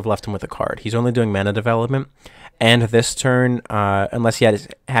because I would have left him with a card. He's only doing mana development. And this turn, unless he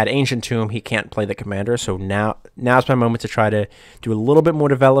had Ancient Tomb, he can't play the commander. So now's my moment to try to do a little bit more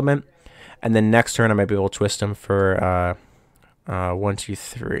development. And then next turn, I might be able to twist him for 1, 2,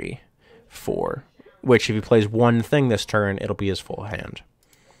 3, 4. Which, if he plays one thing this turn, it'll be his full hand.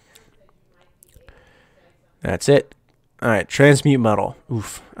 That's it. All right, Transmute Metal.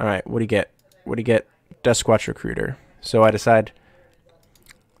 Oof. All right, what do you get? What do you get? Duskwatch Recruiter. So I decide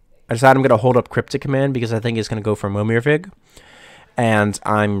I'm going to hold up Cryptic Command because I think it's going to go for Momir Vig. And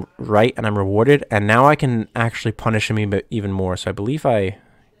I'm right, and I'm rewarded. And now I can actually punish him even more. So I believe I...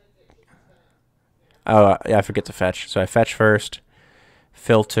 Oh, yeah, I forget to fetch. So I fetch first.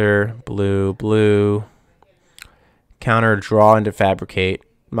 Filter, blue, blue. Counter, draw into Fabricate.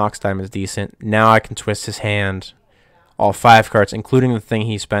 Mox Time is decent. Now I can twist his hand. All 5 cards, including the thing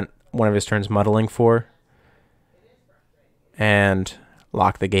he spent one of his turns muddling for. And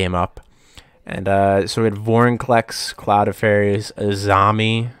lock the game up. And so we had Vorinclex, Cloud of Fairies,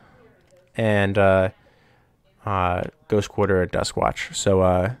 Azami, and Ghost Quarter, Duskwatch.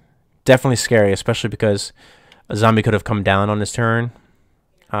 So definitely scary, especially because Azami could have come down on his turn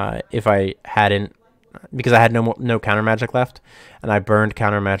if I hadn't, because I had no counter magic left, and I burned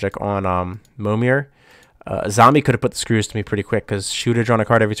counter magic on Momir. Azami could have put the screws to me pretty quick because she would have drawn a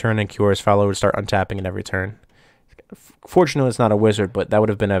card every turn, and Kiora's Follower would start untapping it every turn. Fortunately, it's not a wizard, but that would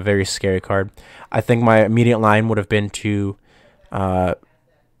have been a very scary card. I think my immediate line would have been to 1,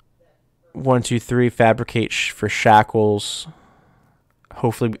 2, 3, Fabricate for Shackles.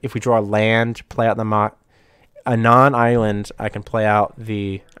 Hopefully, if we draw a land, play out a non-island, I can play out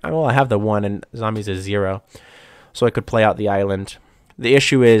the... Well, I have the 1, and Zombie's a 0. So I could play out the island. The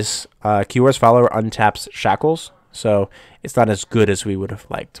issue is Kiora's Follower untaps Shackles, so it's not as good as we would have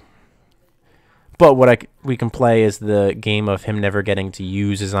liked. But what we can play is the game of him never getting to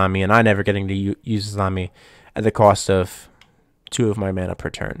use Azami and I never getting to use Azami at the cost of 2 of my mana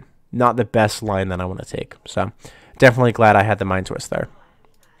per turn. Not the best line that I want to take. So definitely glad I had the Mind Twist there.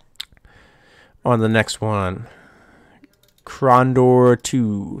 On the next one, Krondor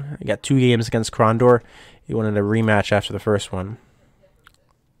 2. I got 2 games against Krondor. He wanted a rematch after the first one.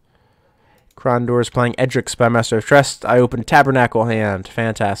 Krondor is playing Edric, Spymaster of Trust. I open Tabernacle hand.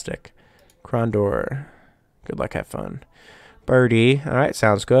 Fantastic. Krondor. Good luck, have fun. Birdie. Alright,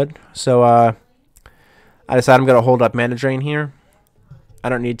 sounds good. So, I decide I'm going to hold up Mana Drain here. I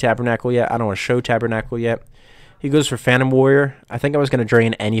don't need Tabernacle yet. I don't want to show Tabernacle yet. He goes for Phantom Warrior. I think I was going to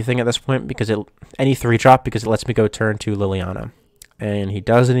drain anything at this point, because any 3-drop, because it lets me go turn to Liliana. And he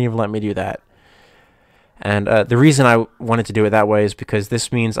doesn't even let me do that. And the reason I wanted to do it that way is because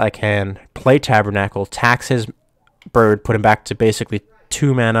this means I can play Tabernacle, tax his bird, put him back to basically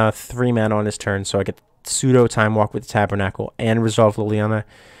 2 mana, 3 mana on his turn, so I get pseudo Time Walk with the Tabernacle and resolve Liliana.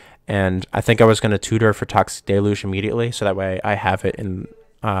 And I think I was going to tutor for Toxic Deluge immediately, so that way I have it in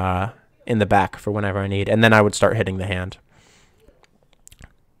the back for whenever I need, and then I would start hitting the hand.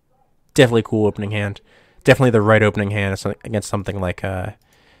 Definitely cool opening hand. Definitely the right opening hand against something like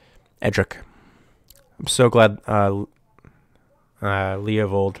Edric. I'm so glad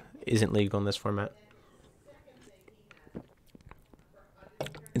Leovold isn't legal in this format.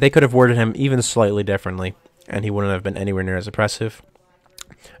 They could have worded him even slightly differently, and he wouldn't have been anywhere near as oppressive.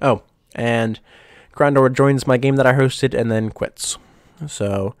 Oh, and Krondor joins my game that I hosted and then quits.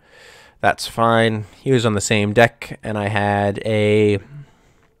 So that's fine. He was on the same deck, and I had a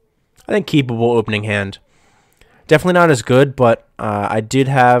I think keepable opening hand. Definitely not as good, but I did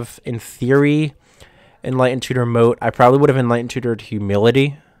have, in theory, Enlightened Tutor Moat. I probably would have Enlightened Tutored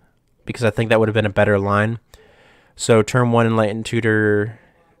Humility, because I think that would have been a better line. So turn 1 Enlightened Tutor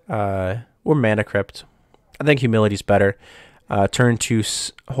or Mana Crypt. I think Humility's better. Turn 2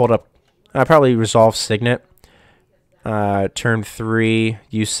 hold up. Probably resolve Signet. Turn 3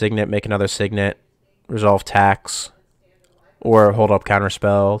 use Signet, make another Signet, resolve Tax, or hold up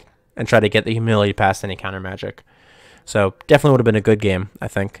Counterspell and try to get the Humility past any counter magic. So definitely would have been a good game, I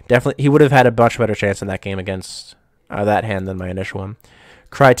think. Definitely, he would have had a much better chance in that game against that hand than my initial one.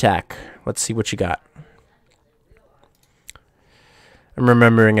 Crytac. Let's see what you got. I'm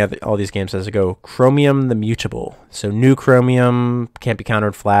remembering all these games as I go. Chromium the Mutable. So new Chromium, can't be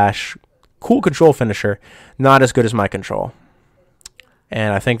countered Flash. Cool control finisher. Not as good as my control.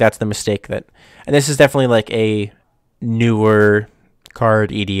 And I think that's the mistake that... And this is definitely like a newer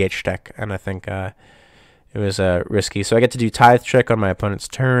card EDH deck. And I think it was risky. So I get to do Tithe Trick on my opponent's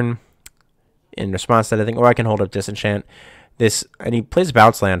turn. In response to that, I think, or I can hold up Disenchant. This, and he plays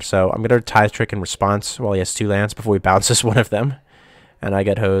Bounce Land, so I'm going to Tithe Trick in response while he has 2 lands before he bounces one of them. And I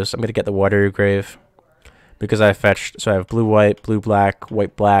get hosed. I'm going to get the Watery Grave because I fetched, so I have blue-white, blue-black,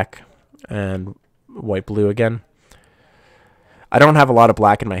 white-black, and white-blue again. I don't have a lot of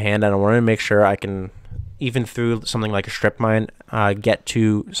black in my hand, and I want to make sure I can, even through something like a Strip Mine, get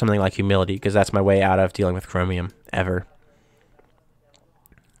to something like Humility, because that's my way out of dealing with Chromium, ever.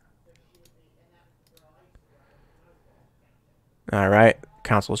 Alright,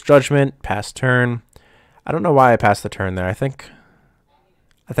 Council's Judgment, pass turn. I don't know why I passed the turn there. I think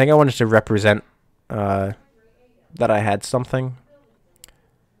I wanted to represent that I had something.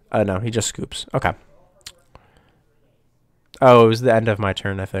 No, he just scoops. Okay. Oh, it was the end of my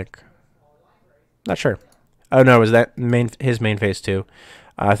turn, I think. Not sure. Oh, no, it was that his main phase too.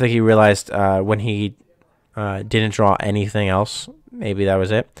 I think he realized when he didn't draw anything else, maybe that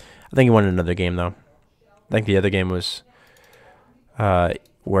was it. I think he won another game, though. I think the other game was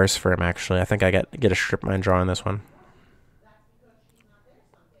worse for him, actually. I think I get a Strip Mine draw in this one.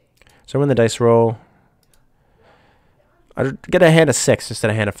 So when the dice roll, I get a hand of 6 instead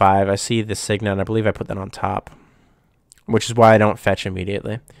of a hand of 5. I see the Signet, and I believe I put that on top, which is why I don't fetch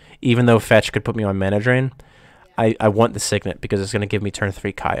immediately. Even though fetch could put me on Mana Drain, I want the Signet because it's going to give me turn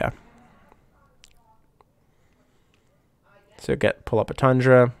 3 Kaya. So pull up a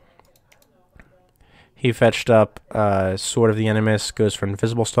Tundra. He fetched up Sword of the Animus, goes for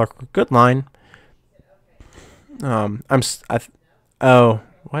Invisible Stalker. Good line. Oh,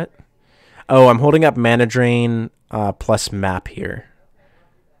 what? Oh, I'm holding up Mana Drain plus Map here.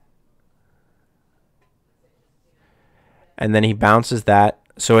 And then he bounces that.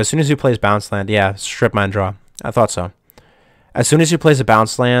 So as soon as he plays Bounce Land, yeah, Strip Mine draw. I thought so. As soon as he plays a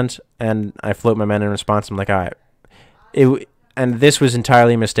Bounce Land and I float my mana in response, I'm like, all right. And this was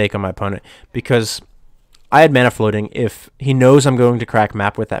entirely a mistake on my opponent because I had mana floating. If he knows I'm going to crack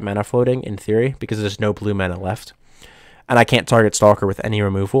Map with that mana floating, in theory, because there's no blue mana left, and I can't target Stalker with any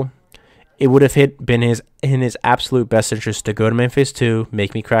removal, it would have been in his absolute best interest to go to main phase 2,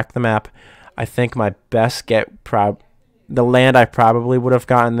 make me crack the Map. I think my best get, the land I probably would have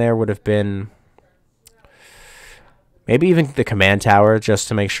gotten there would have been maybe even the Command Tower, just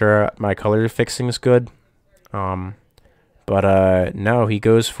to make sure my color fixing is good. But no, he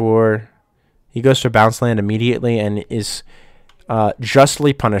goes for Bounce Land immediately and is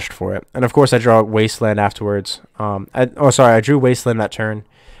justly punished for it. And of course, I draw Wasteland afterwards. I drew Wasteland that turn,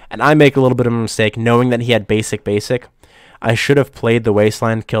 and I make a little bit of a mistake knowing that he had basic. I should have played the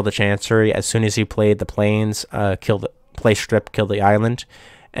Wasteland, kill the Chancery as soon as he played the Plains, play Strip, kill the island,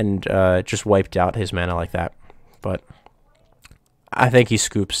 and just wiped out his mana like that. But I think he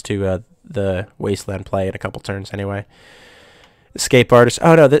scoops to the Wasteland play in a couple turns anyway. Escape Artist.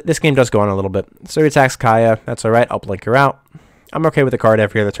 Oh no, this game does go on a little bit. So he attacks Kaya. That's alright. I'll blink her out. I'm okay with a card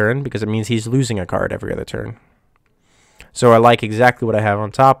every other turn because it means he's losing a card every other turn. So I like exactly what I have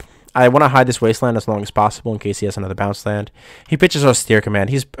on top. I want to hide this Wasteland as long as possible in case he has another Bounce Land. He pitches Austere Command.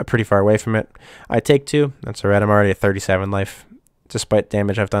 He's pretty far away from it. I take 2. That's alright. I'm already at 37 life, despite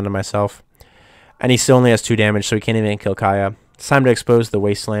damage I've done to myself. And he still only has 2 damage, so he can't even kill Kaya. It's time to expose the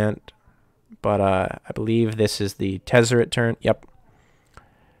Wasteland. But I believe this is the Tezzeret turn. Yep.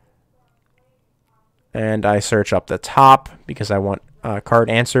 And I search up the top because I want card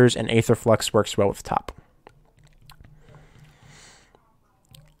answers, and Aether Flux works well with top.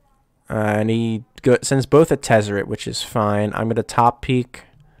 And he sends both a Tezzeret, which is fine. I'm going to top peek,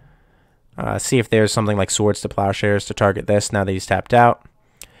 see if there's something like Swords to Plowshares to target this now that he's tapped out.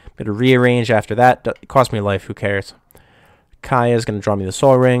 I'm going to rearrange after that. It cost me life, who cares? Kaya's going to draw me the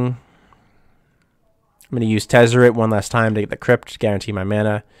Soul Ring. I'm going to use Tezzeret one last time to get the Crypt, guarantee my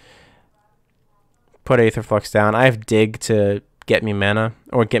mana. Put Aetherflux down. I have Dig to get me mana,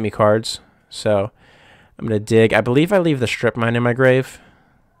 or get me cards. So I'm going to dig. I believe I leave the Strip Mine in my grave.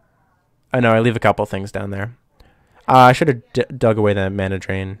 Oh, no, I leave a couple things down there. I should have dug away the mana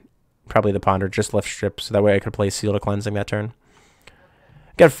drain. Probably the Ponder, just left Strip, so that way I could play Seal to Cleansing that turn.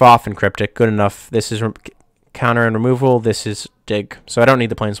 Get Foff and Cryptic, good enough. This is counter and removal. This is Dig. So I don't need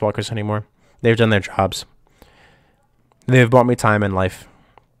the Planeswalkers anymore. They've done their jobs. They've bought me time and life.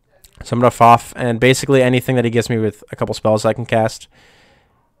 So I'm going to Foff, and basically anything that he gives me with a couple spells I can cast.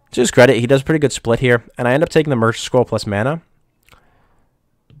 To his credit, he does a pretty good split here, and I end up taking the Merge Scroll plus mana.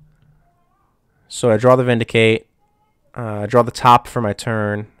 So I draw the Vindicate, draw the top for my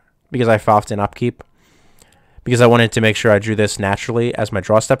turn, because I Foffed in Upkeep. Because I wanted to make sure I drew this naturally as my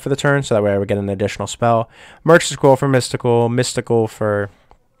draw step for the turn, so that way I would get an additional spell. Merge Scroll for Mystical, Mystical for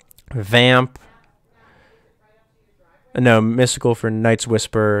Vamp. No, Mystical for Night's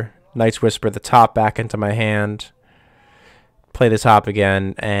Whisper. Night's Whisper the top back into my hand. Play the top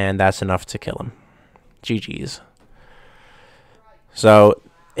again, and that's enough to kill him. GG's. So,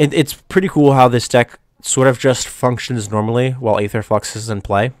 it's pretty cool how this deck sort of just functions normally while Aetherflux is in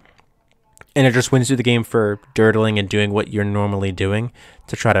play. And it just wins you the game for dirtling and doing what you're normally doing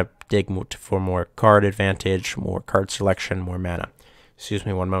to try to dig for more card advantage, more card selection, more mana. Excuse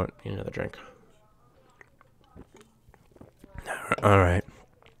me one moment. Need another drink. Alright.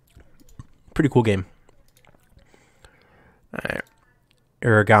 Pretty cool game. Alright.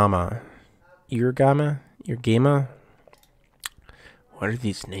 Irigama. Irigama? What are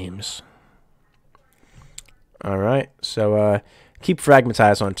these names? Alright, so keep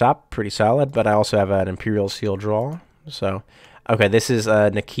Fragmatize on top. Pretty solid, but I also have an Imperial Seal draw. So, okay, this is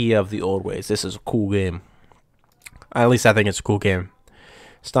Nakia of the Old Ways. This is a cool game. At least I think it's a cool game.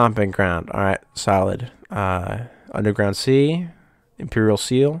 Stomping Ground. Alright, solid. Underground Sea. Imperial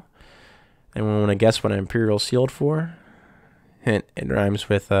Seal. Anyone want to guess what an Imperial Sealed for? Hint, it rhymes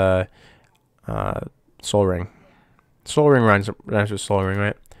with Soul Ring. Soul Ring rhymes with Soul Ring,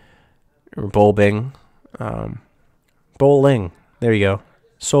 right? Or Bulbing. Bowling. There you go.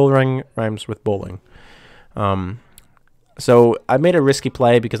 Soul Ring rhymes with bowling. So I made a risky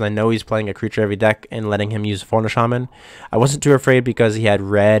play because I know he's playing a creature heavy deck and letting him use Fauna Shaman. I wasn't too afraid because he had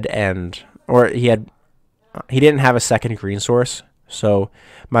red he didn't have a second green source. So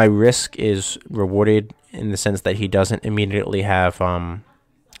my risk is rewarded in the sense that he doesn't immediately have and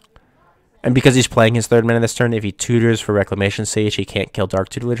because he's playing his third mana this turn, if he tutors for Reclamation Sage, he can't kill Dark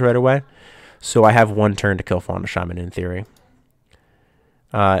Tutelage right away. So I have one turn to kill Fauna Shaman in theory.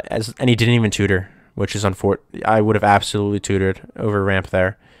 And he didn't even tutor, which is unfortunate. I would have absolutely tutored over ramp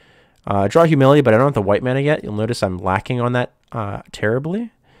there. Draw Humility, but I don't have the white mana yet. You'll notice I'm lacking on that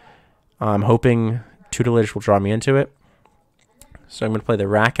terribly. I'm hoping Tutelage will draw me into it. So I'm going to play the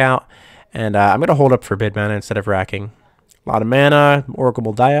Rack out, and I'm going to hold up Forbid mana instead of racking. A lot of mana,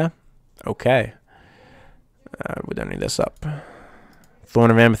 Oracle Dia. Okay. We don't need this up. Thorn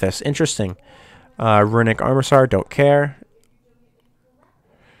of Amethyst, interesting. Runic Armorsar, don't care.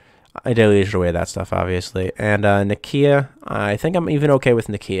 I deluged away that stuff, obviously. And Nakia, I think I'm even okay with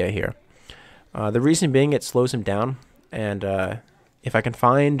Nakia here. The reason being it slows him down, and if I can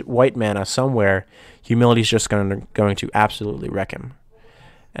find white mana somewhere, Humility's just going to absolutely wreck him.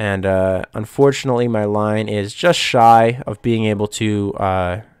 And unfortunately, my line is just shy of being able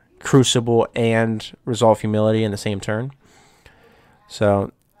to Crucible and Resolve Humility in the same turn.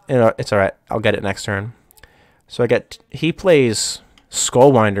 So, it's alright. I'll get it next turn. So he plays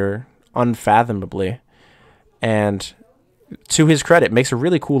Skullwinder unfathomably, and to his credit, makes a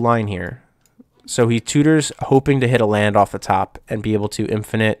really cool line here. So he tutors hoping to hit a land off the top and be able to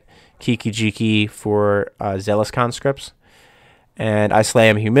infinite Kiki-Jiki for Zealous Conscripts. And I slay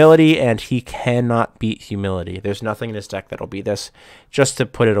him Humility, and he cannot beat Humility. There's nothing in his deck that'll beat this. Just to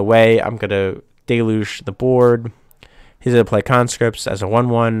put it away, I'm going to deluge the board. He's going to play Conscripts as a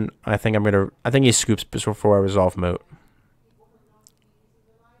 1/1. I think he scoops before I resolve Moat.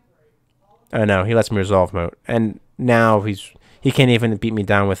 Oh no, he lets me resolve Moat. And now he can't even beat me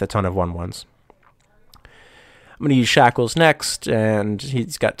down with a ton of 1/1s. I'm going to use Shackles next, and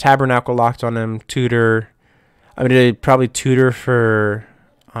he's got Tabernacle locked on him, Tutor. I'm going to probably Tutor for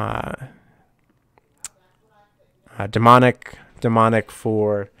Demonic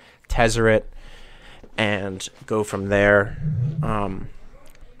for Tezzeret, and go from there.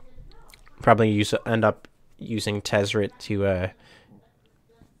 Probably end up using Tezzeret to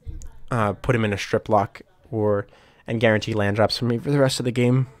put him in a strip lock and guarantee land drops for me for the rest of the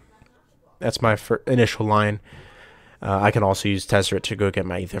game. That's my initial line. I can also use Tezzeret to go get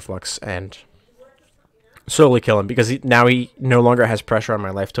my Aetherflux and slowly kill him because now he no longer has pressure on my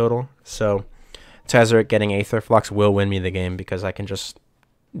life total. So Tezzeret getting Aether Flux will win me the game because I can just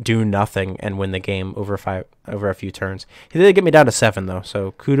do nothing and win the game over a few turns. He did get me down to 7 though,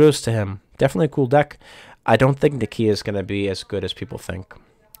 so kudos to him. Definitely a cool deck. I don't think Nakia is going to be as good as people think.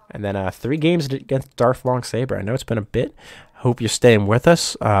 And then 3 games against Darth Longsaber. I know it's been a bit. Hope you're staying with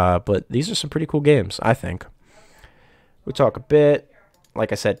us. But these are some pretty cool games, I think. We talk a bit.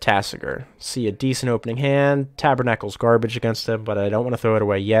 Like I said, Tassiger. See a decent opening hand. Tabernacle's garbage against him, but I don't want to throw it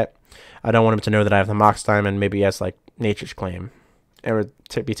away yet. I don't want him to know that I have the Mox Diamond. Maybe he has like Nature's Claim. It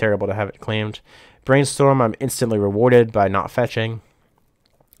would be terrible to have it claimed. Brainstorm, I'm instantly rewarded by not fetching.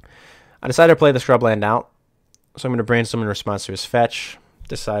 I decided to play the Scrubland out. So I'm going to Brainstorm in response to his fetch.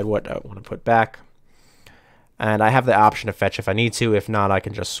 Decide what I want to put back. And I have the option to fetch if I need to. If not, I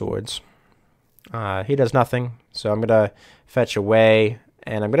can just Swords. He does nothing. So I'm going to fetch away.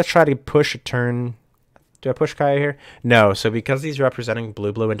 And I'm going to try to push a turn. Do I push Kaya here? No. So because he's representing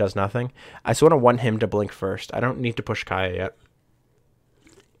blue and does nothing, I sort of want him to blink first. I don't need to push Kaya yet.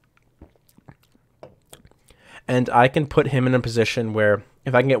 And I can put him in a position where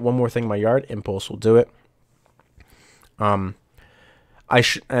if I can get one more thing in my yard, Impulse will do it. I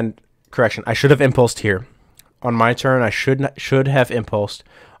should have impulsed here. On my turn, I should have impulsed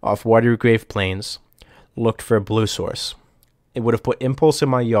off Watergrave Plains, looked for a blue source. It would have put Impulse in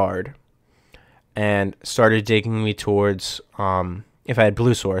my yard and started digging me towards, if I had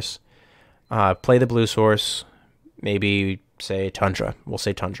blue source, play the blue source, maybe say Tundra. We'll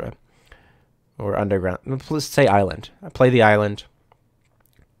say Tundra. Or Underground. Let's say Island. I play the Island.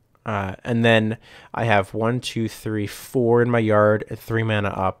 And then I have 1, 2, 3, 4 in my yard, 3 mana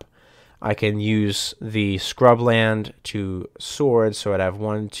up. I can use the Scrubland to Swords, so I'd have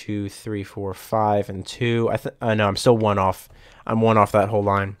 1, 2, 3, 4, 5, and 2. No, I'm still 1 off. I'm 1 off that whole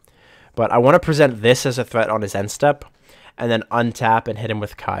line. But I want to present this as a threat on his end step, and then untap and hit him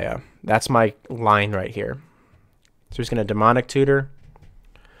with Kaya. That's my line right here. So he's going to Demonic Tutor.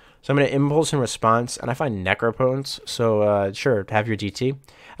 So I'm going to Impulse in response, and I find Necropotence. So sure, have your DT.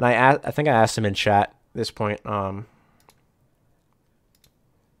 And I think I asked him in chat at this point. Of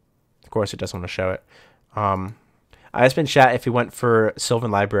course, it doesn't want to show it. I asked him in chat if he went for Sylvan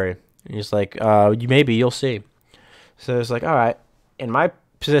Library. And he's like, you'll see. So it's like, all right. In my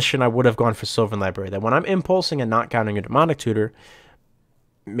position, I would have gone for Sylvan Library. Then when I'm impulsing and not counting a Demonic Tutor,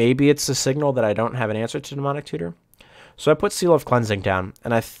 maybe it's a signal that I don't have an answer to Demonic Tutor. So I put Seal of Cleansing down,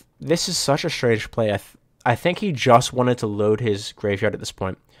 and this is such a strange play. I think he just wanted to load his graveyard at this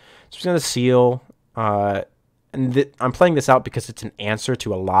point. So he's going to Seal, and I'm playing this out because it's an answer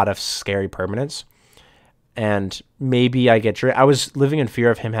to a lot of scary permanents. And maybe I get drained. I was living in fear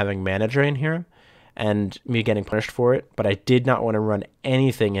of him having mana drain here, and me getting punished for it, but I did not want to run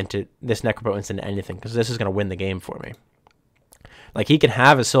anything into this Necropotence into anything, because this is going to win the game for me. Like, he can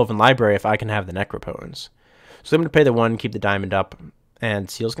have a Sylvan Library if I can have the Necropotence. So I'm going to pay the 1, keep the diamond up, and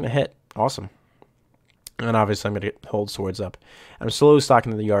Seal's going to hit. Awesome. And obviously I'm going to hold Swords up. I'm slowly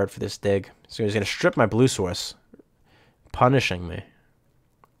stocking in the yard for this dig. So he's going to strip my blue source, punishing me.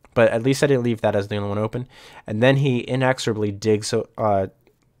 But at least I didn't leave that as the only one open. And then he inexorably digs. So, and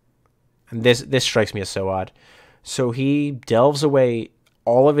this strikes me as so odd. So he delves away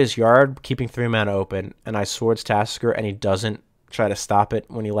all of his yard, keeping 3 mana open, and I Swords Tasker, and he doesn't try to stop it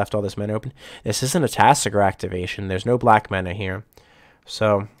when he left all this mana open. This isn't a Tassiger activation. There's no black mana here.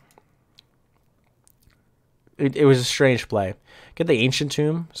 So it was a strange play. Get the Ancient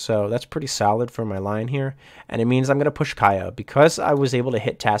Tomb, so that's pretty solid for my line here. And it means I'm going to push Kaya. Because I was able to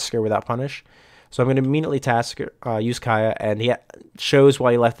hit Tasker without punish, so I'm going to immediately use Kaya, and he shows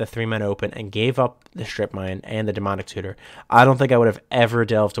why he left the 3 mana open and gave up the Strip Mine and the Demonic Tutor. I don't think I would have ever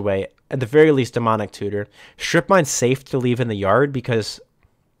delved away, at the very least, Demonic Tutor. Strip Mine's safe to leave in the yard because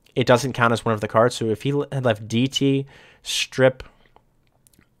it doesn't count as one of the cards. So if he had left DT, Strip,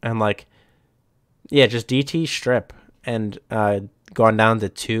 and just DT, Strip, and gone down to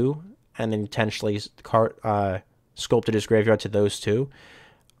 2, and intentionally sculpted his graveyard to those 2,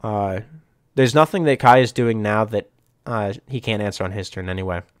 there's nothing that Kai is doing now that he can't answer on his turn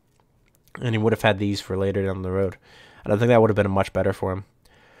anyway. And he would have had these for later down the road. I don't think that would have been much better for him.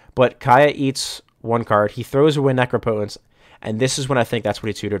 But Kaya eats 1 card. He throws away Necropotence. And this is when I think that's what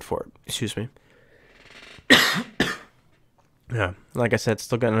he tutored for. Excuse me. Yeah, like I said,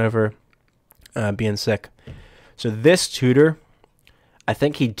 still getting over being sick. So this tutor, I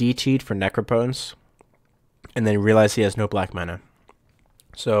think he DT'd for Necropotence. And then realized he has no black mana.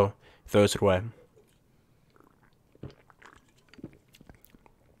 So throws it away.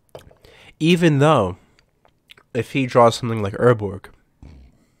 Even though, if he draws something like Urborg,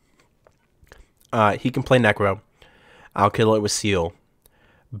 He can play Necro. I'll kill it with Seal,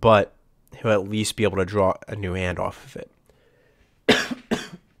 but he'll at least be able to draw a new hand off of it.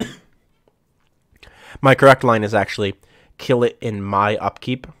 My correct line is actually kill it in my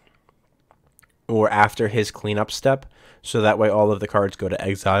upkeep or after his cleanup step, so that way all of the cards go to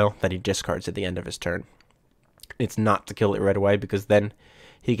exile that he discards at the end of his turn. It's not to kill it right away, because then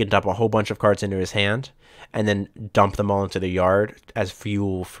he can dump a whole bunch of cards into his hand and then dump them all into the yard as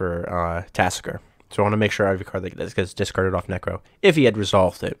fuel for Tasker. So I want to make sure every card that gets discarded off Necro, if he had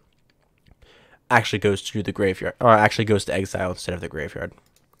resolved it, actually goes to the graveyard, or actually goes to exile instead of the graveyard.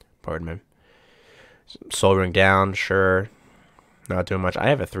 Pardon me. Soul Ring down, sure. Not doing much. I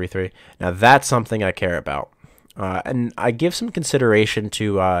have a 3/3. Now that's something I care about. And I give some consideration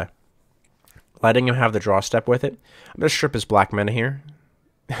to letting him have the draw step with it. I'm going to strip his black mana here.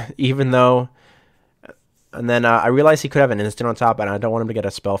 Even though... And then I realize he could have an instant on top, and I don't want him to get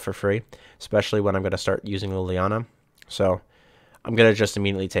a spell for free, especially when I'm going to start using Liliana. So I'm going to just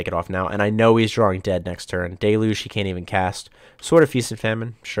immediately take it off now. And I know he's drawing dead next turn. Deluge he can't even cast. Sword of Feast and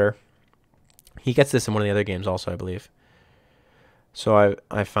Famine, sure. He gets this in one of the other games also, I believe. So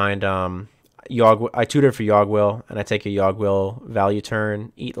I find I tutor for Yogg-Will, and I take a Yogg-Will value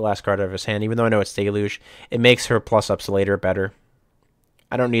turn, eat the last card out of his hand. Even though I know it's Deluge, it makes her plus-ups later better.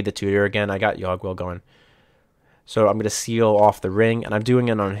 I don't need the tutor again. I got Yogg-Will going. So I'm going to seal off the ring, and I'm doing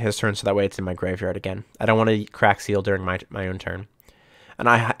it on his turn so that way it's in my graveyard again. I don't want to crack seal during my own turn. And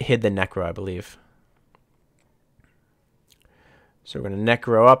I hid the Necro, I believe. So we're going to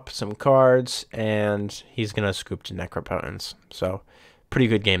Necro up some cards, and he's going to scoop to Necropotence. So pretty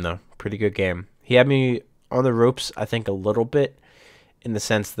good game, though. Pretty good game. He had me on the ropes, I think, a little bit, in the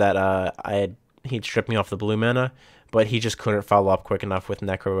sense that he'd stripped me off the blue mana, but he just couldn't follow up quick enough with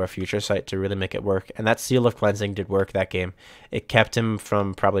Necro or Future Sight to really make it work. And that Seal of Cleansing did work that game. It kept him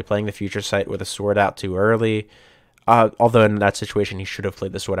from probably playing the Future Sight with a sword out too early. Although in that situation, he should have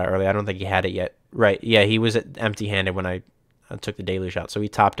played the sword out early. I don't think he had it yet. Right, yeah, he was empty-handed when I took the Deluge out. So he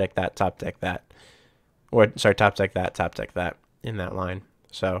top decked that. Or, sorry, top deck that in that line.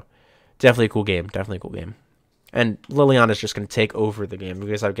 So definitely a cool game. Definitely a cool game. And Liliana's just going to take over the game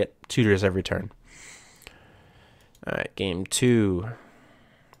because I get tutors every turn. All right, game 2.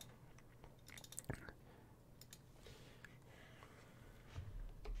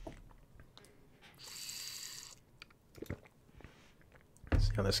 Let's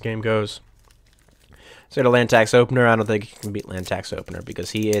see how this game goes. So the land tax opener. I don't think he can beat land tax opener because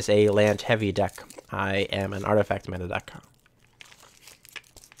he is a land heavy deck. I am an artifact meta deck.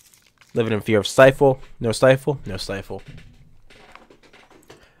 Living in fear of Stifle. No Stifle. No Stifle.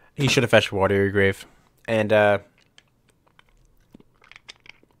 He should have fetched Watery Grave. And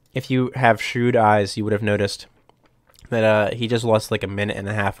if you have shrewd eyes, you would have noticed that he just lost like a minute and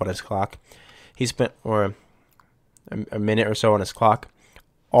a half on his clock. He spent a minute or so on his clock.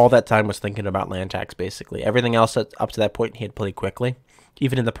 All that time was thinking about land tax, basically. Everything else up to that point he had played quickly.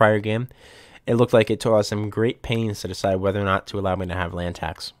 Even in the prior game, it looked like it took us some great pains to decide whether or not to allow me to have land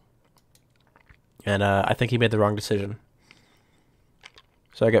tax. And I think he made the wrong decision.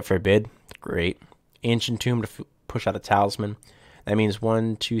 So I got Forbid. Great. Ancient Tomb to push out a Talisman. That means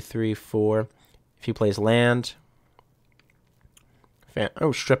 1, 2, 3, 4. If he plays land.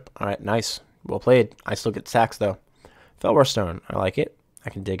 Oh, strip. All right, nice. Well played. I still get tax, though. Felwar Stone. I like it.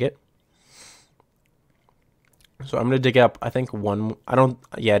 I can dig it. So I'm going to dig up, I think, one. I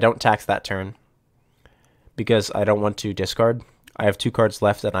don't tax that turn. Because I don't want to discard. I have 2 cards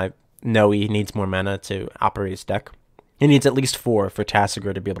left, and I know he needs more mana to operate his deck. He needs at least 4 for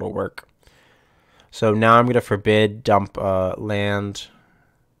Tassiger to be able to work. So now I'm going to forbid, dump land.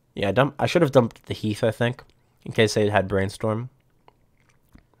 Yeah, I should have dumped the Heath, I think, in case they had Brainstorm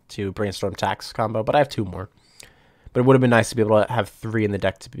to Brainstorm tax combo. But I have 2 more. But it would have been nice to be able to have 3 in the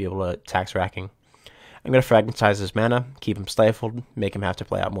deck to be able to tax racking. I'm going to fragmentize his mana, keep him stifled, make him have to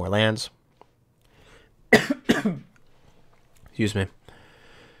play out more lands. Excuse me.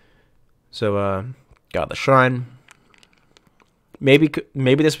 So, got the Shrine. Maybe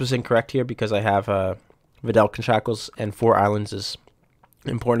this was incorrect here because I have Vidalcan Shackles and 4 islands is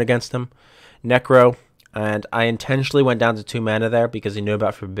important against him. Necro, and I intentionally went down to 2 mana there because he knew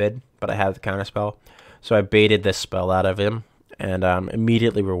about Forbid, but I had the counterspell. So I baited this spell out of him, and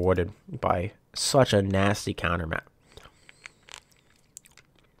immediately rewarded by such a nasty counter map.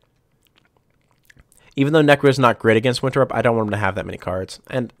 Even though Necro is not great against Winterup, I don't want him to have that many cards.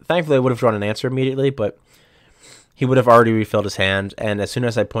 And thankfully I would have drawn an answer immediately, but he would have already refilled his hand, and as soon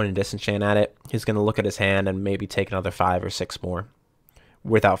as I point a disenchant at it, he's going to look at his hand and maybe take another 5 or 6 more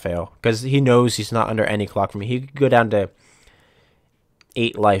without fail. Because he knows he's not under any clock from me. He could go down to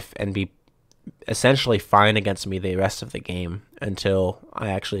 8 life and be essentially fine against me the rest of the game until I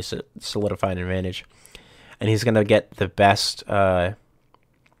actually solidify an advantage. And he's going to get the best 3,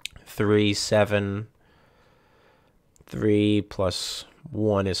 7, 3 plus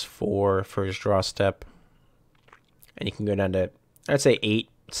 1 is 4 for his draw step. And he can go down to, I'd say 8.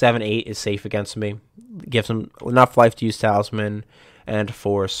 7, 8 is safe against me. Gives him enough life to use Talisman and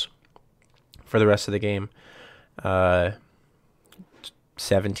Force for the rest of the game.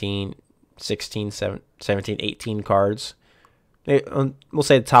 17, 16, 17, 18 cards. We'll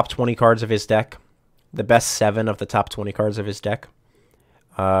say the top 20 cards of his deck. The best 7 of the top 20 cards of his deck.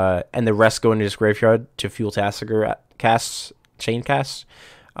 And the rest go into his graveyard to fuel Tasigur casts, chain casts.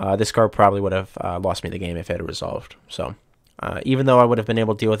 This card probably would have lost me the game if it had resolved. So, even though I would have been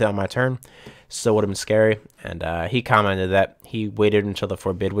able to deal with it on my turn, still would have been scary. And he commented that he waited until the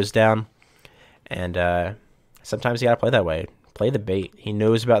Forbid was down. And sometimes you gotta play that way. Play the bait. He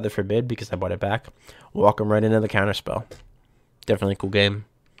knows about the Forbid because I bought it back. Walk him right into the counterspell. Definitely a cool game.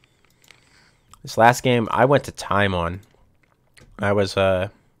 This last game, I went to time on. I was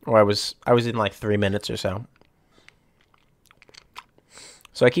in like 3 minutes or so.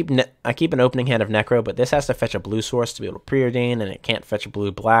 So I keep an opening hand of Necro, but this has to fetch a blue source to be able to preordain, and it can't fetch a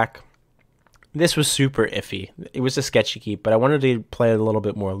blue-black. This was super iffy. It was a sketchy keep, but I wanted to play a little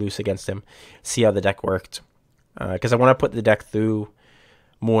bit more loose against him, see how the deck worked. Because I want to put the deck through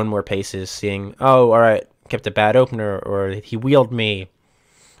more and more paces, seeing, oh, all right, kept a bad opener, or he wheeled me.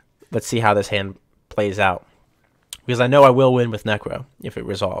 Let's see how this hand plays out. Because I know I will win with Necro if it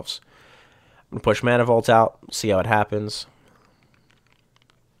resolves. I'm going to push Mana Vault out, see how it happens.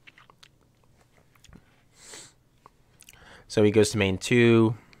 So he goes to main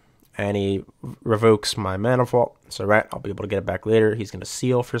 2, and he revokes my Mana Vault. So right, I'll be able to get it back later. He's going to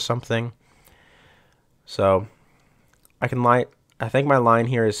seal for something. So I can line. I think my line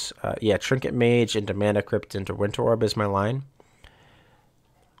here is, yeah, Trinket Mage into Mana Crypt into Winter Orb is my line.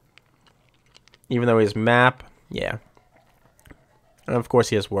 Even though he has Map, yeah. And of course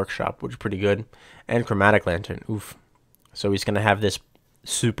he has Workshop, which is pretty good. And Chromatic Lantern, oof. So he's going to have this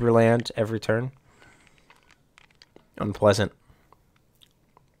super land every turn. Unpleasant.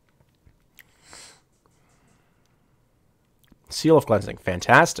 Seal of Cleansing,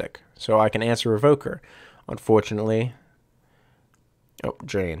 fantastic. So I can answer Revoker. Unfortunately, oh,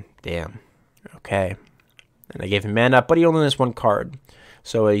 Drain, damn. Okay. And I gave him mana, but he only has 1 card.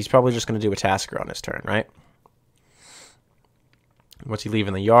 So he's probably just going to do a Tasker on his turn, right? What's he leave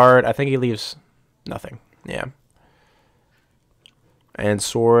in the yard? I think he leaves nothing. Yeah. And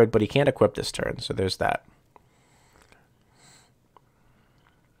Sword, but he can't equip this turn, so there's that.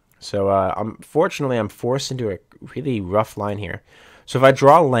 So, unfortunately, I'm forced into a really rough line here. So if I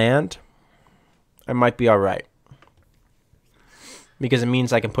draw land, I might be alright. Because it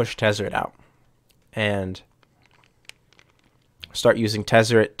means I can push Tezzeret out. And start using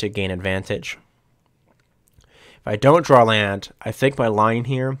Tezzeret to gain advantage. If I don't draw land, I think my line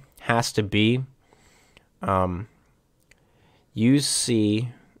here has to be use C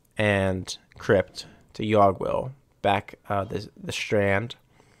and Crypt to Yogg-Will back the Strand.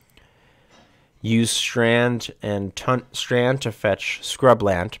 Use Strand and Strand to fetch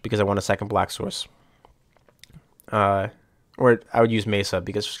Scrubland because I want a second black source. Or I would use Mesa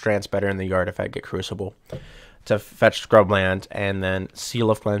because Strand's better in the yard if I get Crucible. To fetch Scrubland and then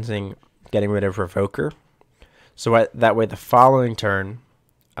Seal of Cleansing, getting rid of Revoker. So that way the following turn,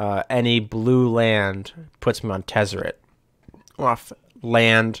 any blue land puts me on Tezzeret. Off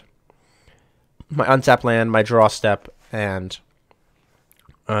land, my untapped land, my draw step, and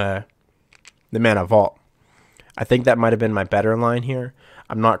the Mana Vault. I think that might have been my better line here.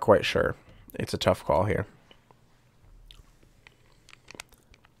 I'm not quite sure. It's a tough call here.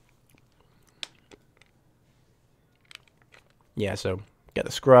 Yeah, so get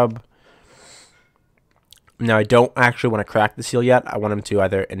the Scrub. Now, I don't actually want to crack the seal yet. I want him to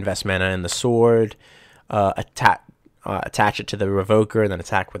either invest mana in the Sword, attach it to the Revoker, and then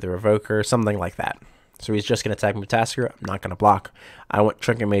attack with the Revoker, something like that. So he's just going to attack me with Tasker. I'm not going to block. I want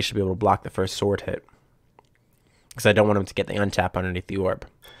Trinket Mage to be able to block the first Sword hit. Because I don't want him to get the untap underneath the orb.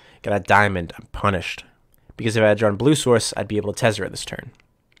 Got a Diamond. I'm punished. Because if I had drawn Blue Source, I'd be able to Tezzeret this turn.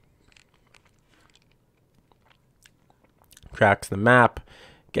 Cracks the map.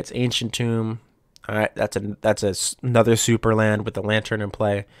 Gets Ancient Tomb. Alright, that's another super land with the Lantern in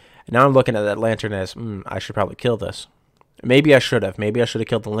play. And now I'm looking at that Lantern as, I should probably kill this. Maybe I should have. Maybe I should have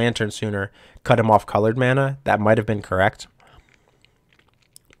killed the Lantern sooner, cut him off colored mana. That might have been correct.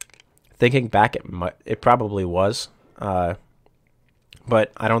 Thinking back, it probably was. But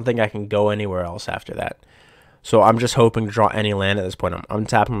I don't think I can go anywhere else after that. So I'm just hoping to draw any land at this point. I'm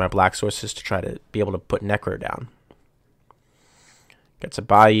untapping my black sources to try to be able to put Necro down. Gets a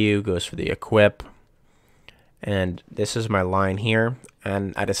Bayou, goes for the equip. And this is my line here.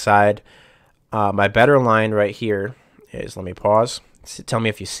 And I decide my better line right here is, let me pause. Tell me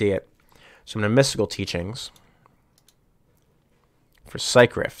if you see it. So I'm going to Mystical Teachings for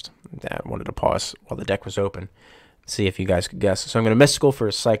Psych Rift. I wanted to pause while the deck was open. See if you guys could guess. So I'm going to Mystical for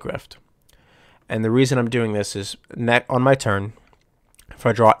a Psych Rift. And the reason I'm doing this is on my turn, if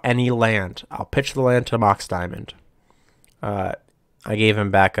I draw any land, I'll pitch the land to Mox Diamond. I gave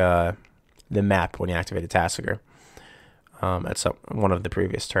him back the map when he activated Tasigur at one of the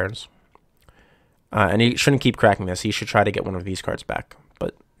previous turns. And he shouldn't keep cracking this. He should try to get one of these cards back.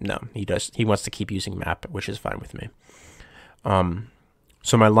 But no, he does. He wants to keep using map, which is fine with me.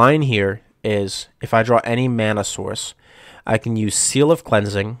 So my line here is, if I draw any mana source, I can use Seal of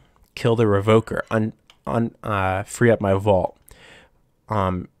Cleansing, kill the Revoker, free up my vault.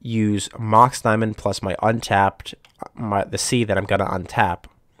 Use Mox Diamond plus my untapped, the C that I'm gonna untap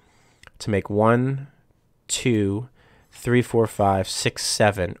to make 1, 2, 3, 4, 5, 6,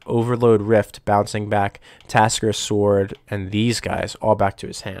 7 Overload Rift, bouncing back Tasker Sword, and these guys all back to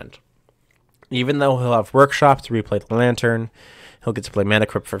his hand. Even though he'll have Workshop to replay the Lantern, he'll get to play Mana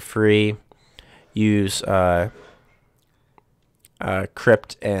Crypt for free. Use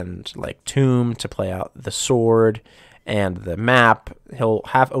Crypt and like Tomb to play out the sword and the map. He'll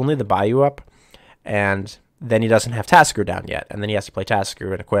have only the Bayou up, and then he doesn't have Tasker down yet, and then he has to play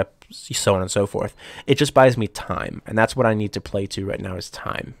Tasker and equip, so on and so forth. It just buys me time, and that's what I need to play to right now, is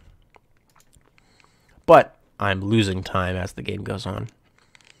time. But I'm losing time as the game goes on.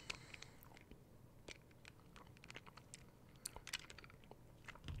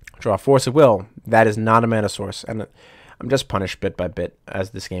 Draw Force of Will. That is not a mana source, and I'm just punished bit by bit as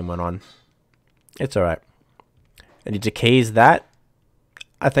this game went on. It's alright. And he decays that.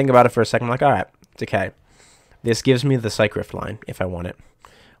 I think about it for a second, I'm like, alright, decay. This gives me the Psych Rift line, if I want it.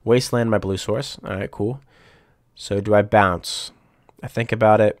 Wasteland, my blue source. Alright, cool. So do I bounce? I think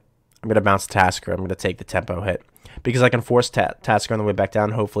about it. I'm going to bounce Tasker. I'm going to take the tempo hit. Because I can force Tasker on the way back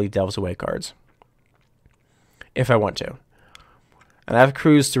down, hopefully delves away cards. If I want to. And I have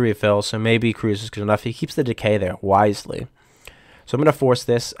Cruise to refill, so maybe Cruise is good enough. He keeps the decay there wisely. So I'm going to force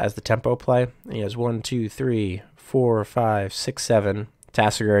this as the tempo play. And he has 1, 2, 3, 4, 5, 6, 7.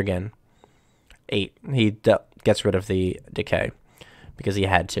 Tasker again. 8. He gets rid of the decay because he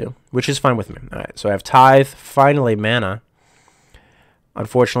had to, which is fine with me. All right, so I have Tithe, finally mana.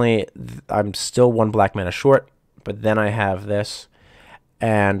 Unfortunately, I'm still 1 black mana short, but then I have this,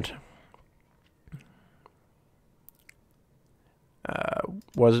 and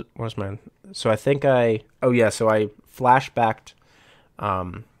was mine. So I think so I flashbacked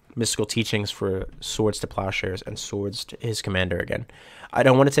Mystical Teachings for Swords to Plowshares and Swords to his commander again. I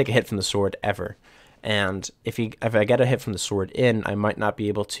don't want to take a hit from the sword ever. And if I get a hit from the sword in, I might not be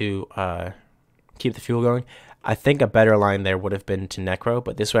able to keep the fuel going. I think a better line there would have been to Necro,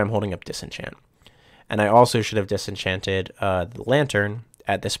 but this way I'm holding up Disenchant. And I also should have disenchanted the Lantern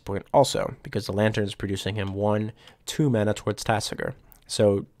at this point also, because the Lantern is producing him 1, 2 mana towards Tasigur.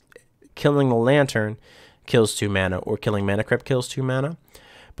 So killing the Lantern kills 2 mana, or killing Mana Crypt kills 2 mana.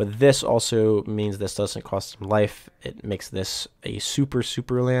 But this also means this doesn't cost him life. It makes this a super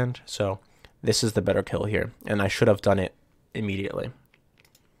land. So this is the better kill here, and I should have done it immediately.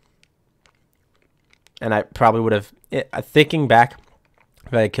 And I probably would have, thinking back,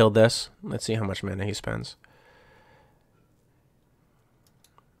 if I had killed this, let's see how much mana he spends.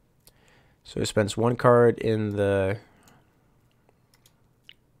 So he spends 1 card in the...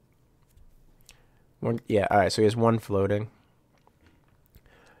 Yeah, alright, so he has 1 floating.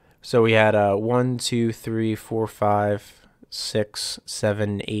 So we had 1, 2, 3, 4, 5, 6,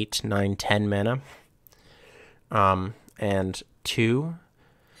 7, 8, 9, 10 mana. And 2.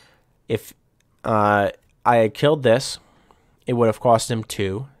 If I had killed this, it would have cost him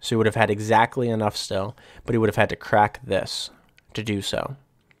 2. So he would have had exactly enough still, but he would have had to crack this to do so.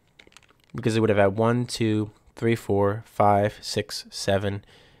 Because he would have had 1, 2, 3, 4, 5, 6, 7.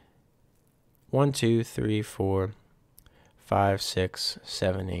 1, 2, 3, 4, 5, 6,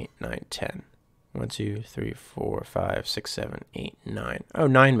 7, 8, 9, 10. 1, 2, 3, 4, 5, 6, 7, 8, 9. Oh,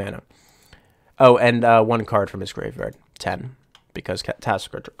 9 mana. Oh, and 1 card from his graveyard. 10. Because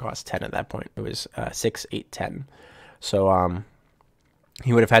Tasker cost 10 at that point. It was 6, 8, 10. So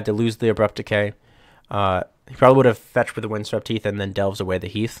he would have had to lose the Abrupt Decay. He probably would have fetched with the Windswept Heath and then delves away the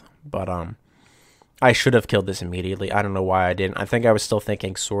Heath. But I should have killed this immediately. I don't know why I didn't. I think I was still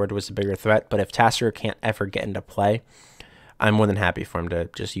thinking Sword was a bigger threat. But if Tasker can't ever get into play, I'm more than happy for him to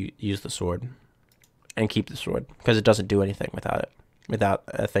just use the Sword. and keep the sword, because it doesn't do anything without it, without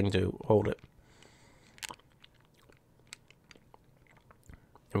a thing to hold it.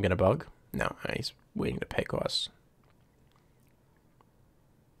 I'm gonna bug? No, he's waiting to pay costs.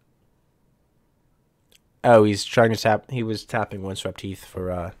 Oh, he's trying to tap. He was tapping Windswept Teeth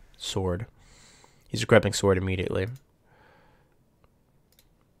for sword. He's grabbing sword immediately.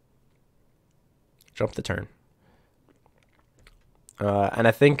 Jump the turn. And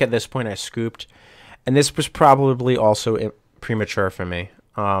I think at this point I scooped. And this was probably also premature for me.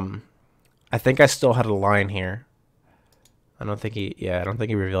 I think I still had a line here. I don't think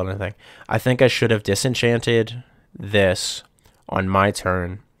he revealed anything. I think I should have disenchanted this on my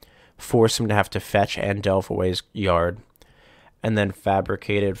turn, force him to have to fetch and delve away his yard, and then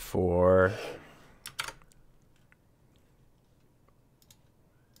fabricated for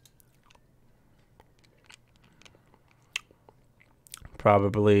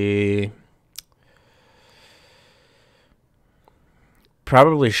probably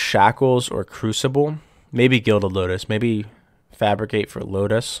Shackles or Crucible. Maybe Gilded Lotus. Maybe fabricate for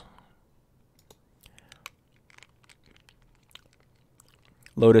Lotus.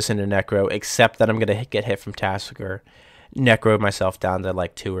 Lotus into Necro, except that I'm going to get hit from Tasker. Necro myself down to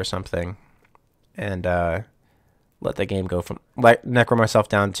like 2 or something. And let the game go from... Like, Necro myself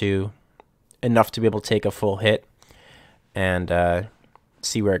down to enough to be able to take a full hit. And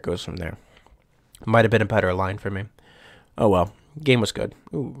see where it goes from there. Might have been a better line for me. Oh well. Game was good.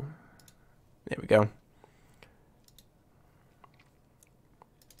 Ooh. There we go.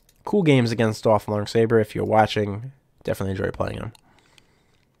 Cool games against Dolph Longsaber. If you're watching, definitely enjoy playing them.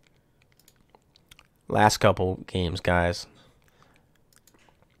 Last couple games, guys.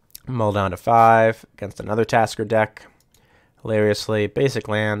 Mull down to 5 against another Tasker deck. Hilariously, basic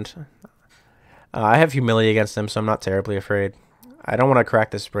land. I have Humility against him, so I'm not terribly afraid. I don't want to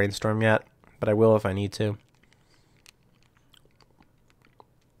crack this Brainstorm yet, but I will if I need to.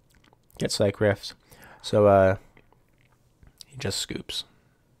 Get Psych Rifts. So, he just scoops.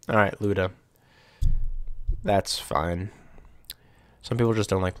 Alright, Luda. That's fine. Some people just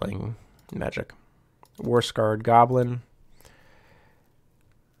don't like playing Magic. War Scarred Goblin.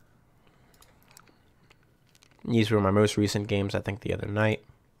 These were my most recent games, I think, the other night.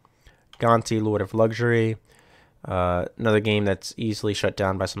 Gonti, Lord of Luxury. Another game that's easily shut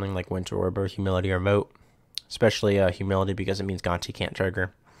down by something like Winter Orb or Humility or Moat. Especially Humility, because it means Gonti can't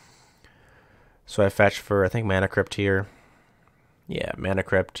trigger. So I fetch for, I think, Mana Crypt here. Yeah, Mana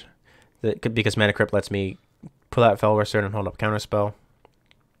Crypt. Because Mana Crypt lets me pull out Fell Wizard and hold up Counterspell.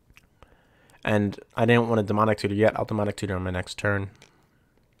 And I didn't want a Demonic Tutor yet. I'll Demonic Tutor on my next turn.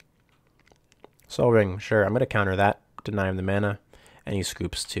 Soul Ring, sure. I'm going to counter that. Deny him the mana. And he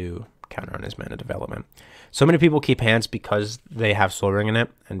scoops to counter on his mana development. So many people keep hands because they have Soul Ring in it.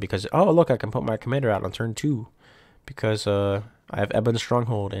 And because, oh, look, I can put my commander out on turn 2. Because I have Ebon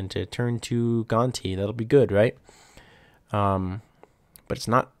Stronghold into turn 2 Gonti. That'll be good, right? But it's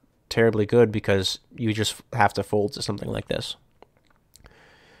not terribly good because you just have to fold to something like this.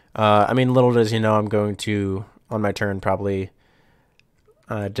 I mean, little does you know, I'm going to, on my turn, probably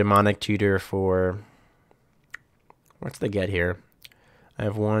Demonic Tutor for, what's the get here? I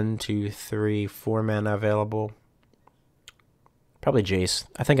have 1, 2, 3, 4 mana available. Probably Jace.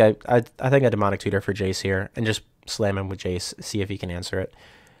 I think I Demonic Tutor for Jace here and just slam him with Jace, see if he can answer it.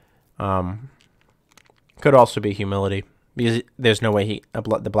 Could also be Humility, because there's no way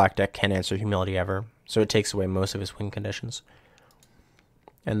the black deck can answer Humility ever, so it takes away most of his win conditions.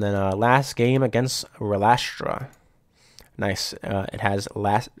 And then last game against Relastra. Nice. It has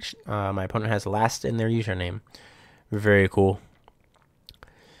last. My opponent has last in their username. Very cool.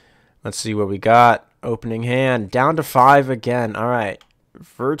 Let's see what we got. Opening hand. Down to 5 again. All right.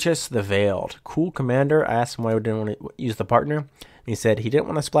 Virtus the Veiled. Cool commander. I asked him why he didn't want to use the partner. And he said he didn't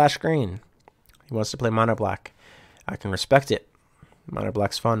want to splash green. He wants to play mono black. I can respect it. Mono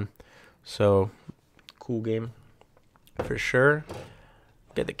black's fun. So, cool game. For sure.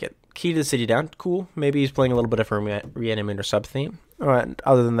 Get Key to the City down. Cool. Maybe he's playing a little bit of Reanimate or Sub-Theme.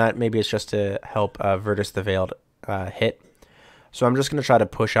 Other than that, maybe it's just to help Virtus the Veiled hit. So I'm just going to try to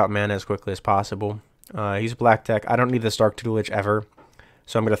push out mana as quickly as possible. He's a black deck. I don't need this Dark Tutelage ever.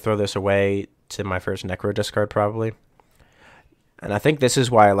 So I'm going to throw this away to my first Necro discard probably. And I think this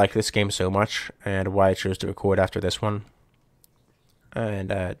is why I like this game so much and why I chose to record after this one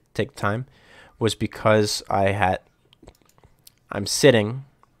and take time, was because I'm sitting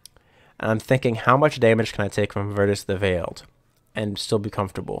and I'm thinking, how much damage can I take from Virtus the Veiled and still be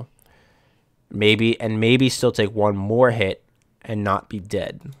comfortable? Maybe still take one more hit and not be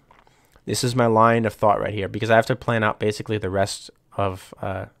dead. This is my line of thought right here, because I have to plan out basically the rest of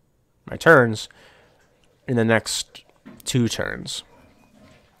my turns in the next 2 turns,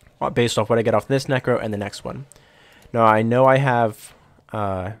 based off what I get off this Necro and the next one. Now I know I have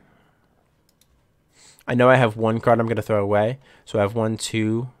one card I'm going to throw away, so I have 1,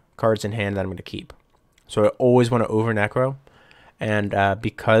 2 cards in hand that I'm going to keep. So I always want to over Necro, and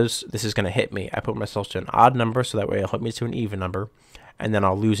because this is going to hit me, I put myself to an odd number, so that way it'll hit me to an even number, and then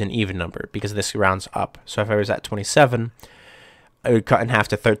I'll lose an even number, because this rounds up. So if I was at 27, I would cut in half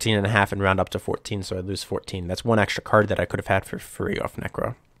to 13.5 and round up to 14, so I'd lose 14. That's 1 extra card that I could have had for free off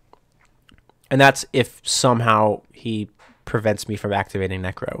Necro. And that's if somehow he prevents me from activating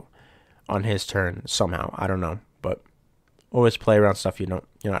Necro on his turn somehow. I don't know, but always play around stuff you're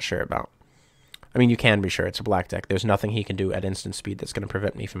not sure about. I mean, you can be sure. It's a black deck. There's nothing he can do at instant speed that's going to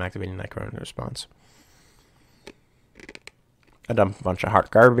prevent me from activating Necro in response. I dump a bunch of hot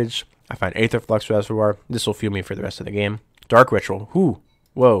garbage. I find Aether Flux Reservoir. This will fuel me for the rest of the game. Dark Ritual.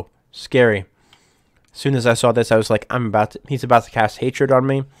 Whoa, scary. As soon as I saw this, I was like, he's about to cast Hatred on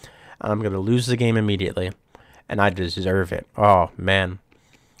me. I'm going to lose the game immediately. And I deserve it. Oh, man.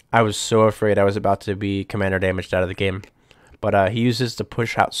 I was so afraid I was about to be commander damaged out of the game. But he uses the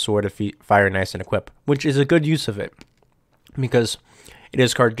push out sword of Fire and Ice and equip, which is a good use of it. Because it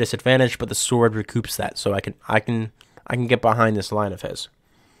is card disadvantage, but the sword recoups that. So I can get behind this line of his.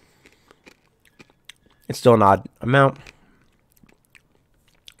 It's still an odd amount.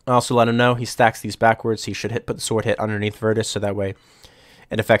 I also let him know he stacks these backwards. He should put the sword hit underneath Virtus, so that way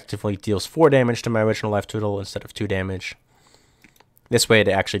it effectively deals 4 damage to my original life total instead of 2 damage. This way it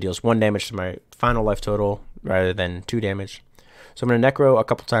actually deals 1 damage to my final life total rather than 2 damage. So I'm going to Necro a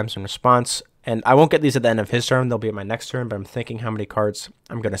couple times in response. And I won't get these at the end of his turn. They'll be at my next turn. But I'm thinking how many cards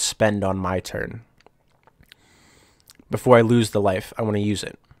I'm going to spend on my turn. Before I lose the life, I want to use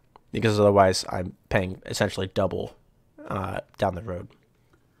it. Because otherwise I'm paying essentially double down the road.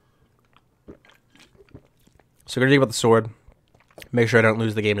 So we're going to think about the sword. Make sure I don't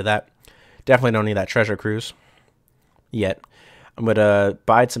lose the game to that. Definitely don't need that treasure cruise yet. I'm going to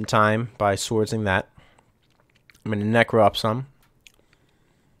bide some time by swordsing that. I'm going to Necro up some.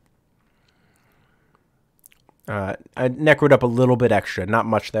 I Necroed up a little bit extra. Not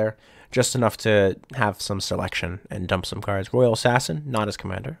much there. Just enough to have some selection and dump some cards. Royal Assassin, not as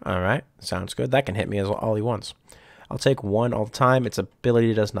commander. Alright, sounds good. That can hit me as all he wants. I'll take 1 all the time. Its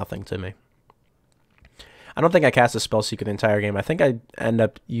ability does nothing to me. I don't think I cast a spell seeker the entire game. I think I end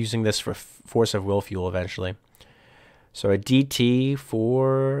up using this for Force of Will fuel eventually. So a DT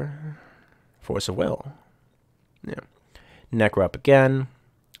for Force of Will. Yeah. Necro up again.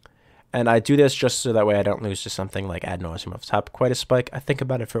 And I do this just so that way I don't lose to something like Ad Nauseam off the top. Quite a spike. I think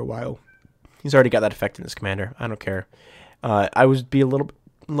about it for a while. He's already got that effect in his commander. I don't care. I would be a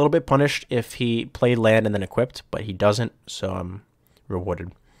little bit punished if he played land and then equipped, but he doesn't, so I'm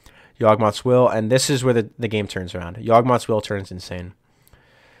rewarded. Yawgmoth's Will, and this is where the game turns around. Yawgmoth's Will turns insane.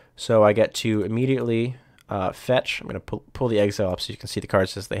 So I get to immediately fetch. I'm going to pull the exile up so you can see the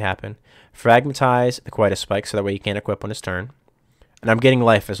cards as they happen. Fragmentize, quite a spike, so that way you can't equip on his turn. And I'm getting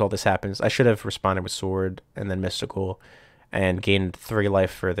life as all this happens. I should have responded with Sword and then Mystical and gained 3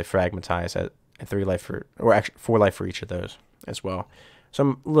 life for the Fragmentize and 3 life for, or actually 4 life for each of those as well. So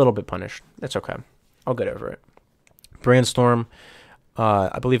I'm a little bit punished. That's okay. I'll get over it. Brandstorm.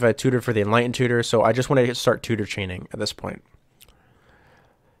 I believe I tutored for the Enlightened Tutor, so I just want to start tutor chaining at this point.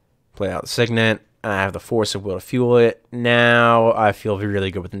 Play out the Signet. I have the Force of Will to fuel it. Now I feel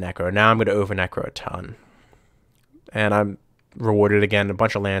really good with the Necro. Now I'm going to over Necro a ton. And I'm rewarded again a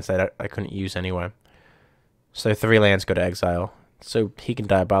bunch of lands that I couldn't use anyway. So 3 lands go to exile. So he can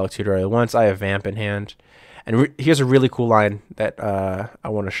Diabolic Tutor at once. I have Vamp in hand. And here's a really cool line that I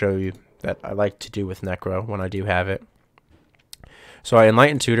want to show you that I like to do with Necro when I do have it. So I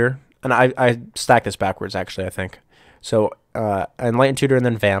Enlighten Tutor, and I stack this backwards actually, I think. So I Enlighten Tutor and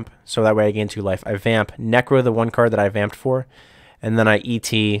then Vamp, so that way I gain 2 life. I Vamp, Necro the 1 card that I vamped for, and then I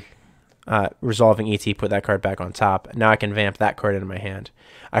ET, resolving ET, put that card back on top. Now I can Vamp that card into my hand.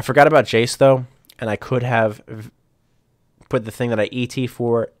 I forgot about Jace though, and I could have put the thing that I ET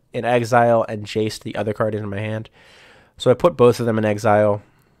for in exile and Jace the other card into my hand. So I put both of them in exile.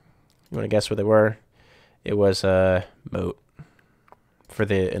 You want to guess what they were? It was Moat for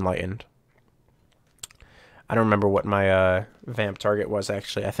the Enlightened. I don't remember what my Vamp target was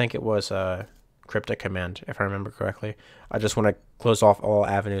actually. I think it was Cryptic Command, if I remember correctly. I just want to close off all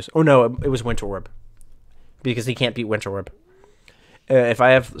avenues. Oh no, it was Winter Orb. Because he can't beat Winter Orb. If I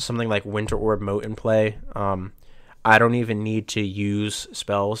have something like Winter Orb Moat in play, I don't even need to use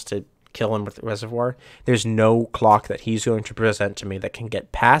spells to kill him with Reservoir. There's no clock that he's going to present to me that can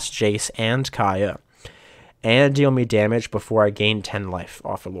get past Jace and Kaya and deal me damage before I gain 10 life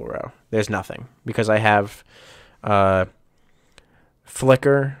off Oloro. There's nothing, because I have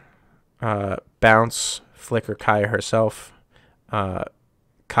Flicker, Bounce, Flicker Kaya herself.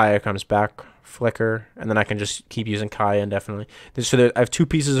 Kaya comes back, Flicker, and then I can just keep using Kaya indefinitely. So I have 2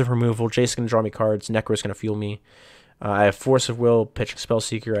 pieces of removal. Jace's going to draw me cards. Necro's going to fuel me. I have Force of Will, Pitching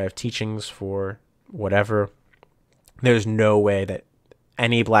Spellseeker. I have Teachings for whatever. There's no way that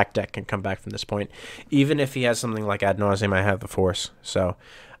any black deck can come back from this point. Even if he has something like Ad Nauseam, I have the Force. So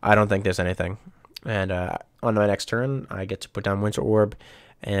I don't think there's anything. And on my next turn, I get to put down Winter Orb,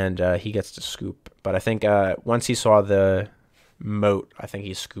 and he gets to scoop. But I think once he saw the moat, I think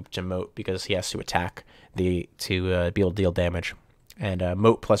he scooped to moat because he has to attack to be able to deal damage. And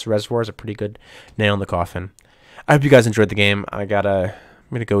moat plus reservoir is a pretty good nail in the coffin. I hope you guys enjoyed the game. I'm gonna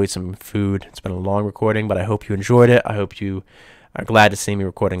go eat some food. It's been a long recording, but I hope you enjoyed it. I hope you are glad to see me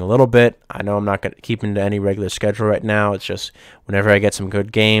recording a little bit. I know I'm not going to keep into any regular schedule right now. It's just whenever I get some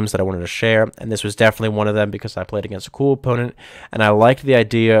good games that I wanted to share, and this was definitely one of them because I played against a cool opponent, and I liked the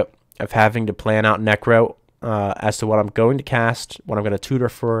idea of having to plan out Necro as to what I'm going to cast, what I'm going to tutor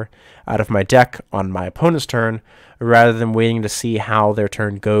for out of my deck on my opponent's turn, rather than waiting to see how their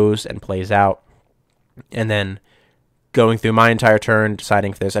turn goes and plays out, and then going through my entire turn,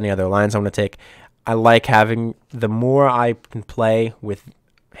 deciding if there's any other lines I want to take. I like having, the more I can play with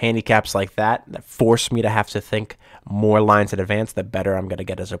handicaps like that force me to have to think more lines in advance, the better I'm going to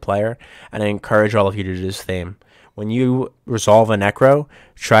get as a player. And I encourage all of you to do the same. When you resolve a Necro,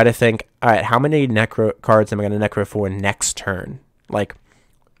 try to think, all right, how many Necro cards am I going to Necro for next turn? Like,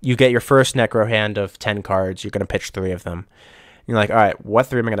 you get your first Necro hand of 10 cards, you're going to pitch 3 of them. You're like, all right, what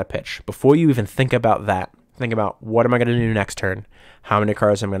 3 am I going to pitch? Before you even think about that, think about, what am I going to do next turn? How many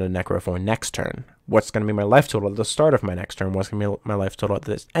cards am I going to Necro for next turn? What's going to be my life total at the start of my next turn? What's going to be my life total at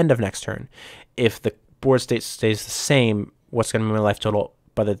the end of next turn? If the board state stays the same, what's going to be my life total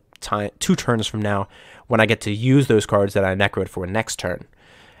by the time 2 turns from now when I get to use those cards that I Necroed for next turn?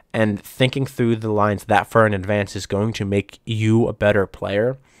 And thinking through the lines that far in advance is going to make you a better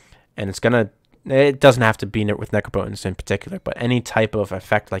player. And it doesn't have to be with Necropotence in particular, but any type of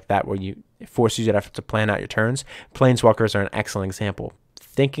effect like that where it forces you to have to plan out your turns. Planeswalkers are an excellent example.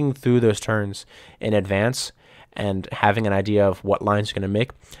 Thinking through those turns in advance and having an idea of what lines you're going to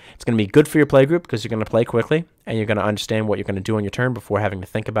make, it's going to be good for your play group because you're going to play quickly and you're going to understand what you're going to do on your turn before having to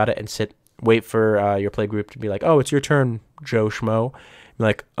think about it and wait for your play group to be like, oh, it's your turn, Joe Schmo. You're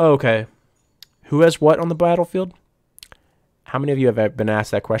like, oh, okay. Who has what on the battlefield? How many of you have been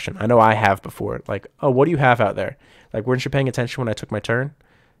asked that question? I know I have before. Like, oh, what do you have out there? Like, weren't you paying attention when I took my turn?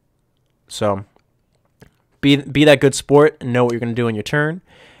 So be that good sport and know what you're going to do in your turn.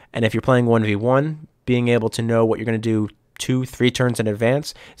 And if you're playing 1v1, being able to know what you're going to do 2-3 turns in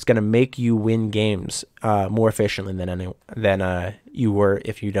advance is going to make you win games more efficiently than you were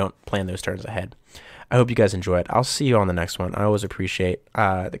if you don't plan those turns ahead. I hope you guys enjoy it. I'll see you on the next one. I always appreciate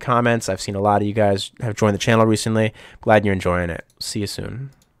the comments. I've seen a lot of you guys have joined the channel recently. Glad you're enjoying it. See you soon.